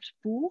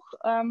Rezeptbuch,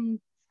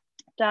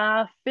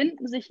 da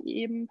finden sich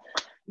eben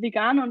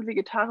vegane und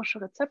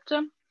vegetarische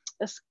Rezepte.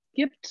 Es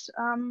gibt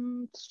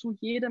zu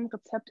jedem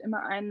Rezept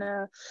immer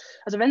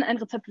also wenn ein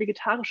Rezept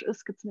vegetarisch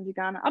ist, gibt es eine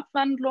vegane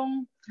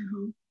Abwandlung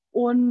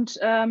und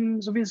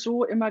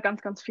sowieso immer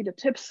ganz, ganz viele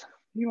Tipps,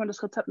 wie man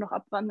das Rezept noch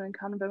abwandeln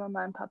kann, wenn man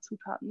mal ein paar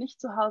Zutaten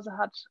nicht zu Hause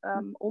hat,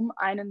 um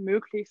einen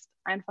möglichst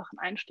einfachen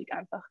Einstieg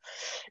einfach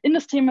in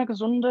das Thema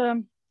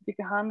gesunde,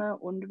 vegane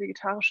und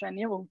vegetarische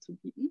Ernährung zu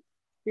bieten.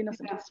 Wen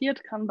das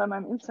interessiert, kann bei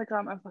meinem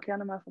Instagram einfach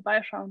gerne mal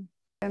vorbeischauen.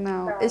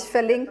 Genau, ich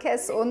verlinke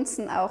es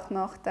unten auch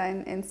noch,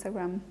 dein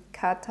Instagram,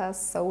 Kata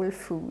Soul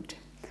Food.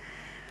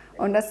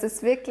 Und das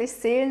ist wirklich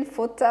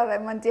Seelenfutter,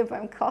 wenn man dir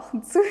beim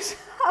Kochen zuschaut.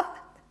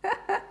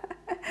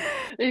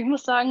 Ich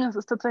muss sagen, es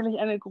ist tatsächlich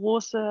eine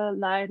große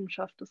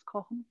Leidenschaft, das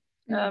Kochen.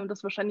 Das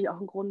ist wahrscheinlich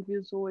auch ein Grund,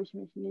 wieso ich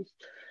mich nicht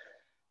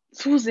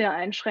zu sehr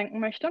einschränken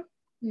möchte.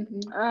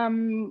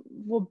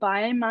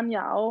 Wobei man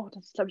ja auch,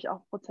 das ist glaube ich auch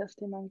ein Prozess,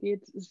 den man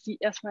geht,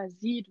 erstmal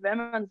sieht, wenn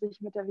man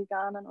sich mit der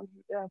veganen und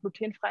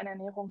glutenfreien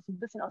Ernährung so ein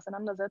bisschen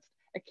auseinandersetzt,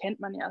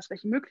 erkennt man ja erst,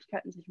 welche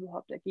Möglichkeiten sich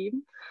überhaupt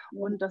ergeben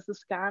und dass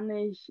es gar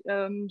nicht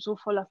so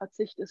voller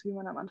Verzicht ist, wie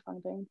man am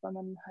Anfang denkt, weil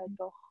man halt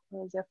doch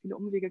sehr viele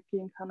Umwege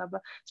gehen kann.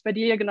 Aber es ist bei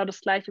dir ja genau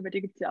das Gleiche, bei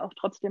dir gibt es ja auch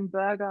trotzdem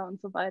Burger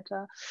und so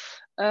weiter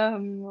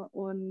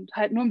und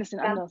halt nur ein bisschen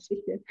anders.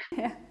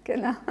 Ja,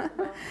 genau.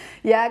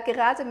 Ja,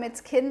 gerade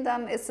mit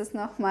Kindern ist es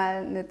nochmal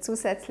eine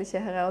zusätzliche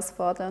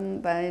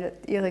Herausforderung, weil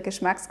ihre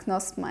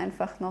Geschmacksknospen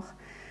einfach noch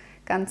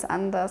ganz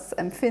anders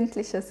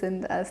empfindlicher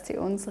sind als die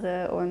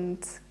unsere und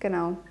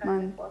genau,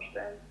 man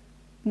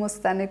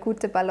muss da eine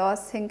gute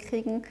Balance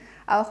hinkriegen.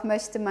 Auch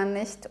möchte man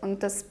nicht,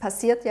 und das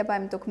passiert ja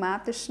beim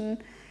Dogmatischen,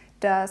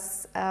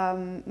 dass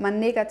man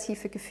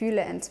negative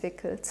Gefühle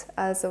entwickelt.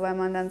 Also wenn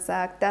man dann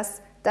sagt,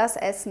 das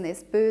Essen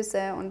ist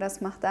böse und das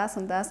macht das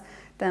und das,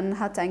 dann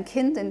hat ein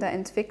Kind in der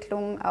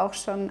Entwicklung auch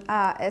schon,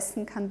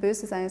 Essen kann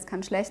böse sein, es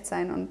kann schlecht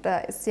sein und da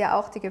ist ja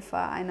auch die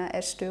Gefahr einer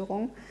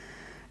Essstörung,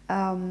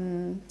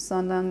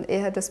 sondern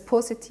eher das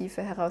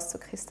Positive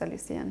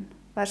herauszukristallisieren.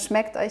 Was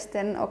schmeckt euch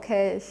denn?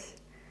 Okay, ich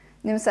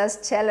nehme es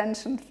als Challenge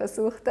und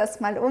versuche das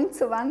mal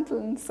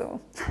umzuwandeln. So.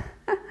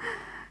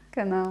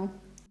 Genau.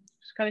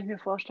 Das kann ich mir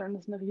vorstellen,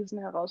 das ist eine riesen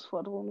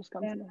Herausforderung, das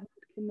Ganze mit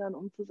Kindern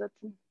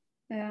umzusetzen.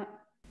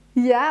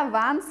 Ja,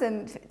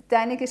 Wahnsinn.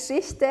 Deine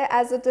Geschichte,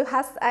 also du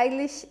hast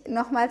eigentlich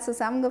nochmal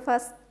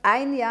zusammengefasst,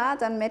 1 Jahr,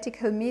 dann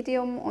Medical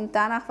Medium und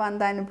danach waren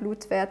deine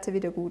Blutwerte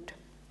wieder gut.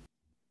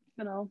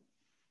 Genau.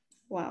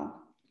 Wow.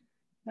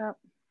 Ja,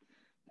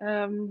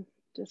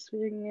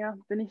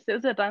 deswegen bin ich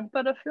sehr, sehr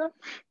dankbar dafür,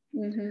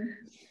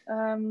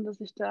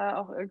 dass ich da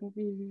auch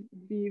irgendwie,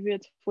 wie wir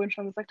jetzt vorhin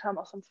schon gesagt haben,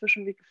 auch so einen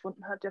Zwischenweg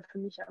gefunden hat, der für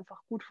mich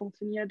einfach gut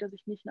funktioniert, der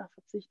sich nicht nach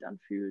Verzicht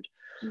anfühlt.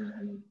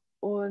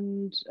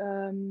 Und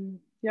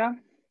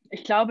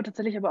ich glaube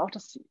tatsächlich aber auch,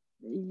 dass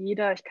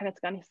ich kann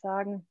jetzt gar nicht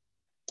sagen,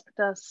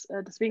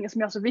 deswegen ist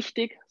mir auch so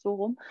wichtig, so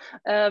rum,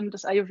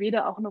 dass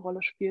Ayurveda auch eine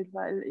Rolle spielt,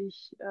 weil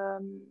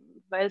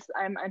es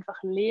einem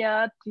einfach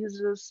lehrt,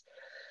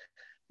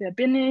 wer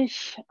bin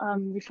ich,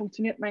 wie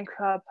funktioniert mein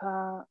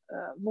Körper,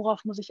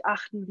 worauf muss ich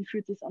achten, wie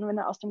fühlt es sich an, wenn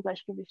er aus dem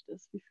Gleichgewicht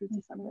ist, wie fühlt es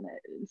sich an, wenn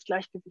er ins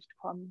Gleichgewicht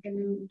kommt.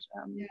 Und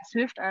es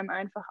hilft einem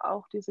einfach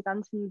auch, diese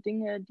ganzen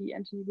Dinge, die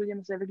Anthony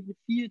Williams, ist ja wirklich eine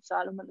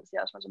Vielzahl und man ist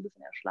ja erstmal so ein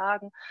bisschen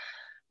erschlagen,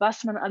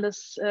 was man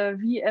alles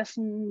wie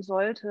essen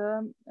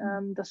sollte,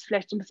 das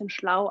vielleicht so ein bisschen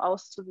schlau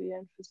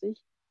auszuwählen für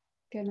sich.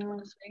 Genau.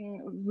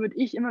 Deswegen würde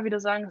ich immer wieder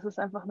sagen, es ist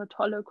einfach eine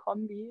tolle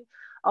Kombi,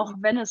 auch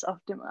wenn es auf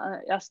dem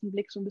ersten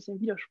Blick so ein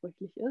bisschen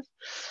widersprüchlich ist.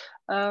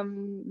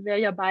 Wer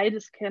ja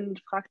beides kennt,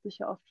 fragt sich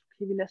ja oft,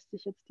 okay, wie lässt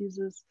sich jetzt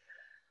dieses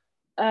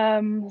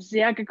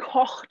sehr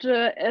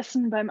gekochte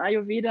Essen beim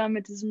Ayurveda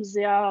mit diesem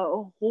sehr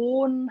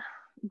rohen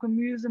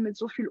Gemüse, mit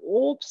so viel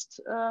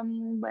Obst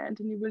bei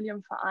Anthony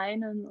William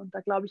vereinen. Und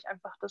da glaube ich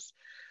einfach, dass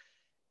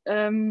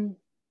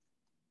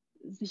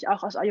sich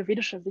auch aus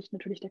ayurvedischer Sicht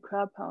natürlich der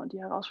Körper und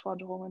die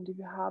Herausforderungen, die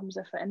wir haben,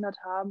 sehr verändert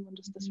haben und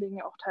es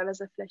deswegen auch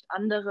teilweise vielleicht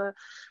andere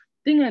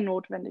Dinge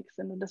notwendig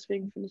sind. Und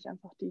deswegen finde ich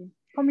einfach die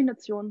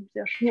Kombination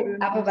sehr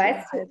schön. Aber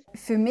weißt du,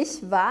 für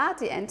mich war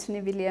die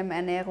Anthony William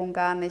Ernährung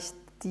gar nicht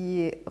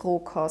die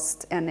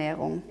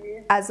Rohkosternährung.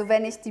 Okay. Also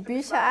wenn ich die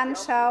Bücher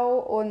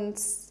anschaue und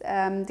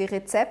die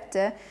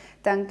Rezepte,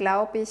 dann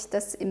glaube ich,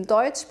 dass im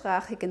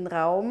deutschsprachigen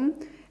Raum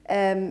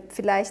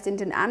vielleicht in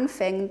den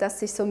Anfängen das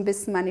sich so ein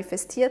bisschen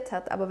manifestiert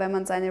hat. Aber wenn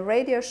man seine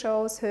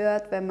Radioshows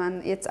hört, wenn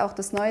man jetzt auch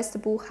das neueste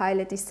Buch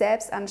Heile dich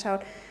selbst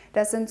anschaut,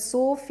 da sind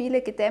so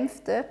viele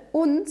gedämpfte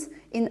und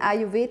in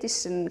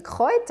ayurvedischen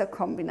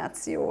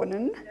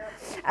Kräuterkombinationen. Ja.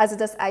 Also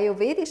das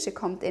Ayurvedische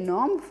kommt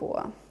enorm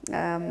vor,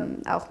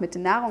 auch mit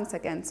den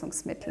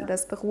Nahrungsergänzungsmitteln. Ja.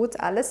 Das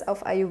beruht alles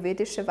auf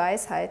ayurvedische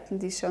Weisheiten,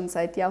 die schon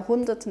seit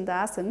Jahrhunderten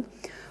da sind.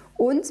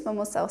 Und man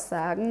muss auch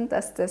sagen,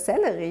 dass der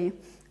Sellerie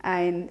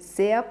ein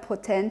sehr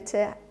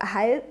potentes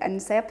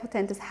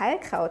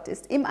Heilkraut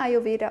ist im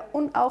Ayurveda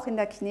und auch in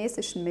der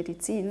chinesischen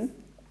Medizin.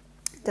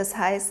 Das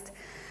heißt,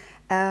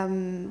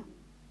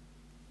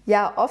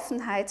 ja,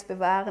 Offenheit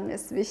bewahren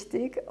ist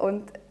wichtig,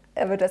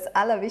 aber das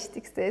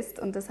Allerwichtigste ist,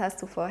 und das hast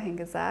du vorhin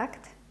gesagt,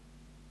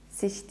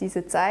 sich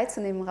diese Zeit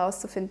zu nehmen,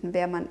 herauszufinden,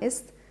 wer man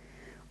ist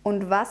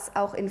und was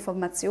auch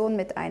Informationen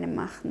mit einem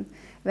machen.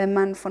 Wenn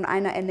man von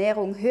einer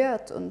Ernährung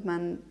hört und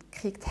man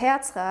kriegt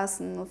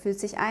Herzrasen und fühlt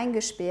sich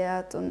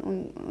eingesperrt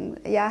und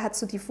ja, hat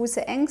so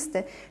diffuse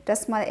Ängste,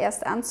 das mal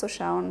erst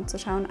anzuschauen, zu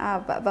schauen,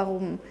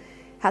 warum?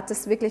 Hat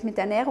es wirklich mit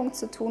Ernährung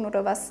zu tun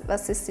oder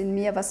was ist in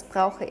mir, was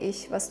brauche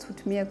ich, was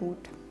tut mir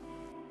gut?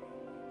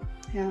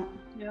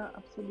 Ja,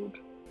 absolut.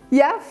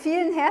 Ja,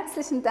 vielen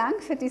herzlichen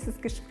Dank für dieses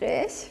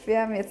Gespräch.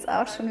 Wir haben jetzt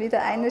auch schon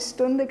wieder eine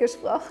Stunde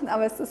gesprochen,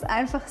 aber es ist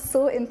einfach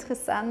so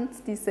interessant,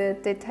 diese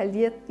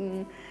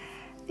detaillierten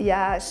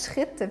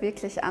Schritte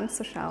wirklich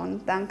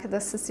anzuschauen. Danke,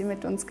 dass du sie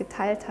mit uns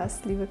geteilt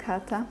hast, liebe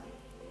Katha.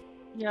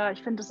 Ja,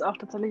 ich finde es auch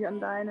tatsächlich an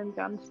deinen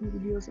ganzen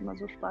Videos immer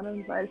so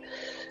spannend, weil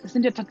es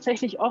sind ja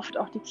tatsächlich oft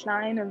auch die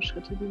kleinen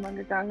Schritte, die man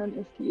gegangen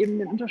ist, die eben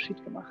den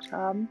Unterschied gemacht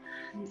haben.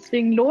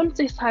 Deswegen lohnt es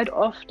sich halt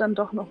oft, dann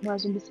doch nochmal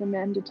so ein bisschen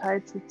mehr im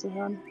Detail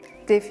zuzuhören.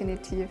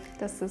 Definitiv,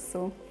 das ist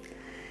so.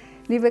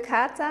 Liebe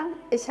Katha,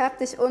 ich habe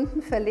dich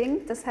unten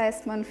verlinkt, das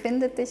heißt, man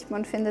findet dich,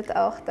 man findet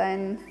auch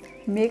dein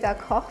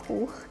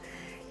Mega-Kochbuch.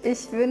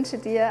 Ich wünsche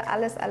dir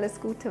alles, alles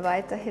Gute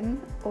weiterhin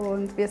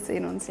und wir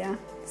sehen uns ja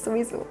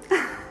sowieso.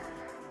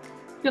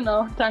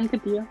 Genau, danke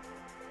dir.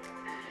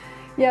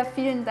 Ja,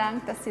 vielen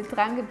Dank, dass ihr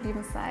dran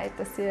geblieben seid,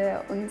 dass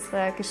ihr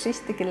unserer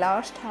Geschichte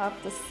gelauscht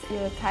habt, dass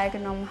ihr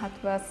teilgenommen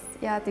habt, was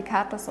die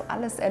Katha so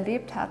alles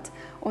erlebt hat.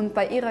 Und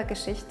bei ihrer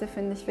Geschichte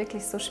finde ich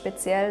wirklich so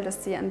speziell,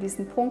 dass sie an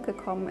diesen Punkt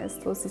gekommen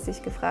ist, wo sie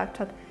sich gefragt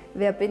hat,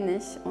 wer bin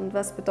ich und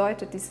was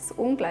bedeutet dieses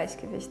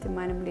Ungleichgewicht in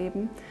meinem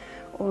Leben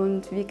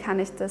und wie kann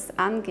ich das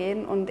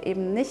angehen und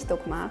eben nicht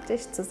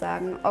dogmatisch zu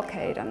sagen,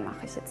 okay, dann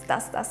mache ich jetzt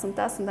das und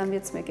dann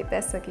wird es mir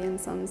besser gehen,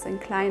 sondern in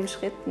kleinen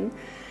Schritten,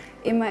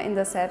 immer in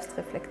der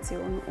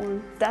Selbstreflexion.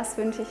 Und das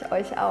wünsche ich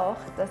euch auch,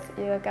 dass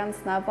ihr ganz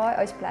nah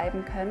bei euch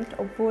bleiben könnt,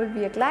 obwohl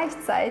wir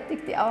gleichzeitig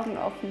die Augen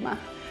offen machen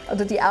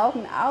oder die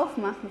Augen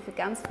aufmachen für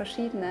ganz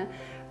verschiedene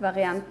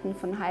Varianten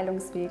von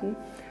Heilungswegen.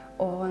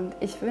 Und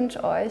ich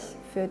wünsche euch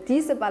für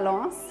diese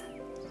Balance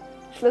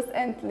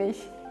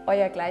schlussendlich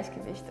euer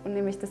Gleichgewicht und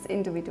nämlich das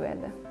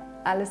Individuelle.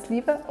 Alles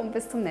Liebe und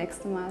bis zum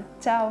nächsten Mal.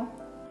 Ciao!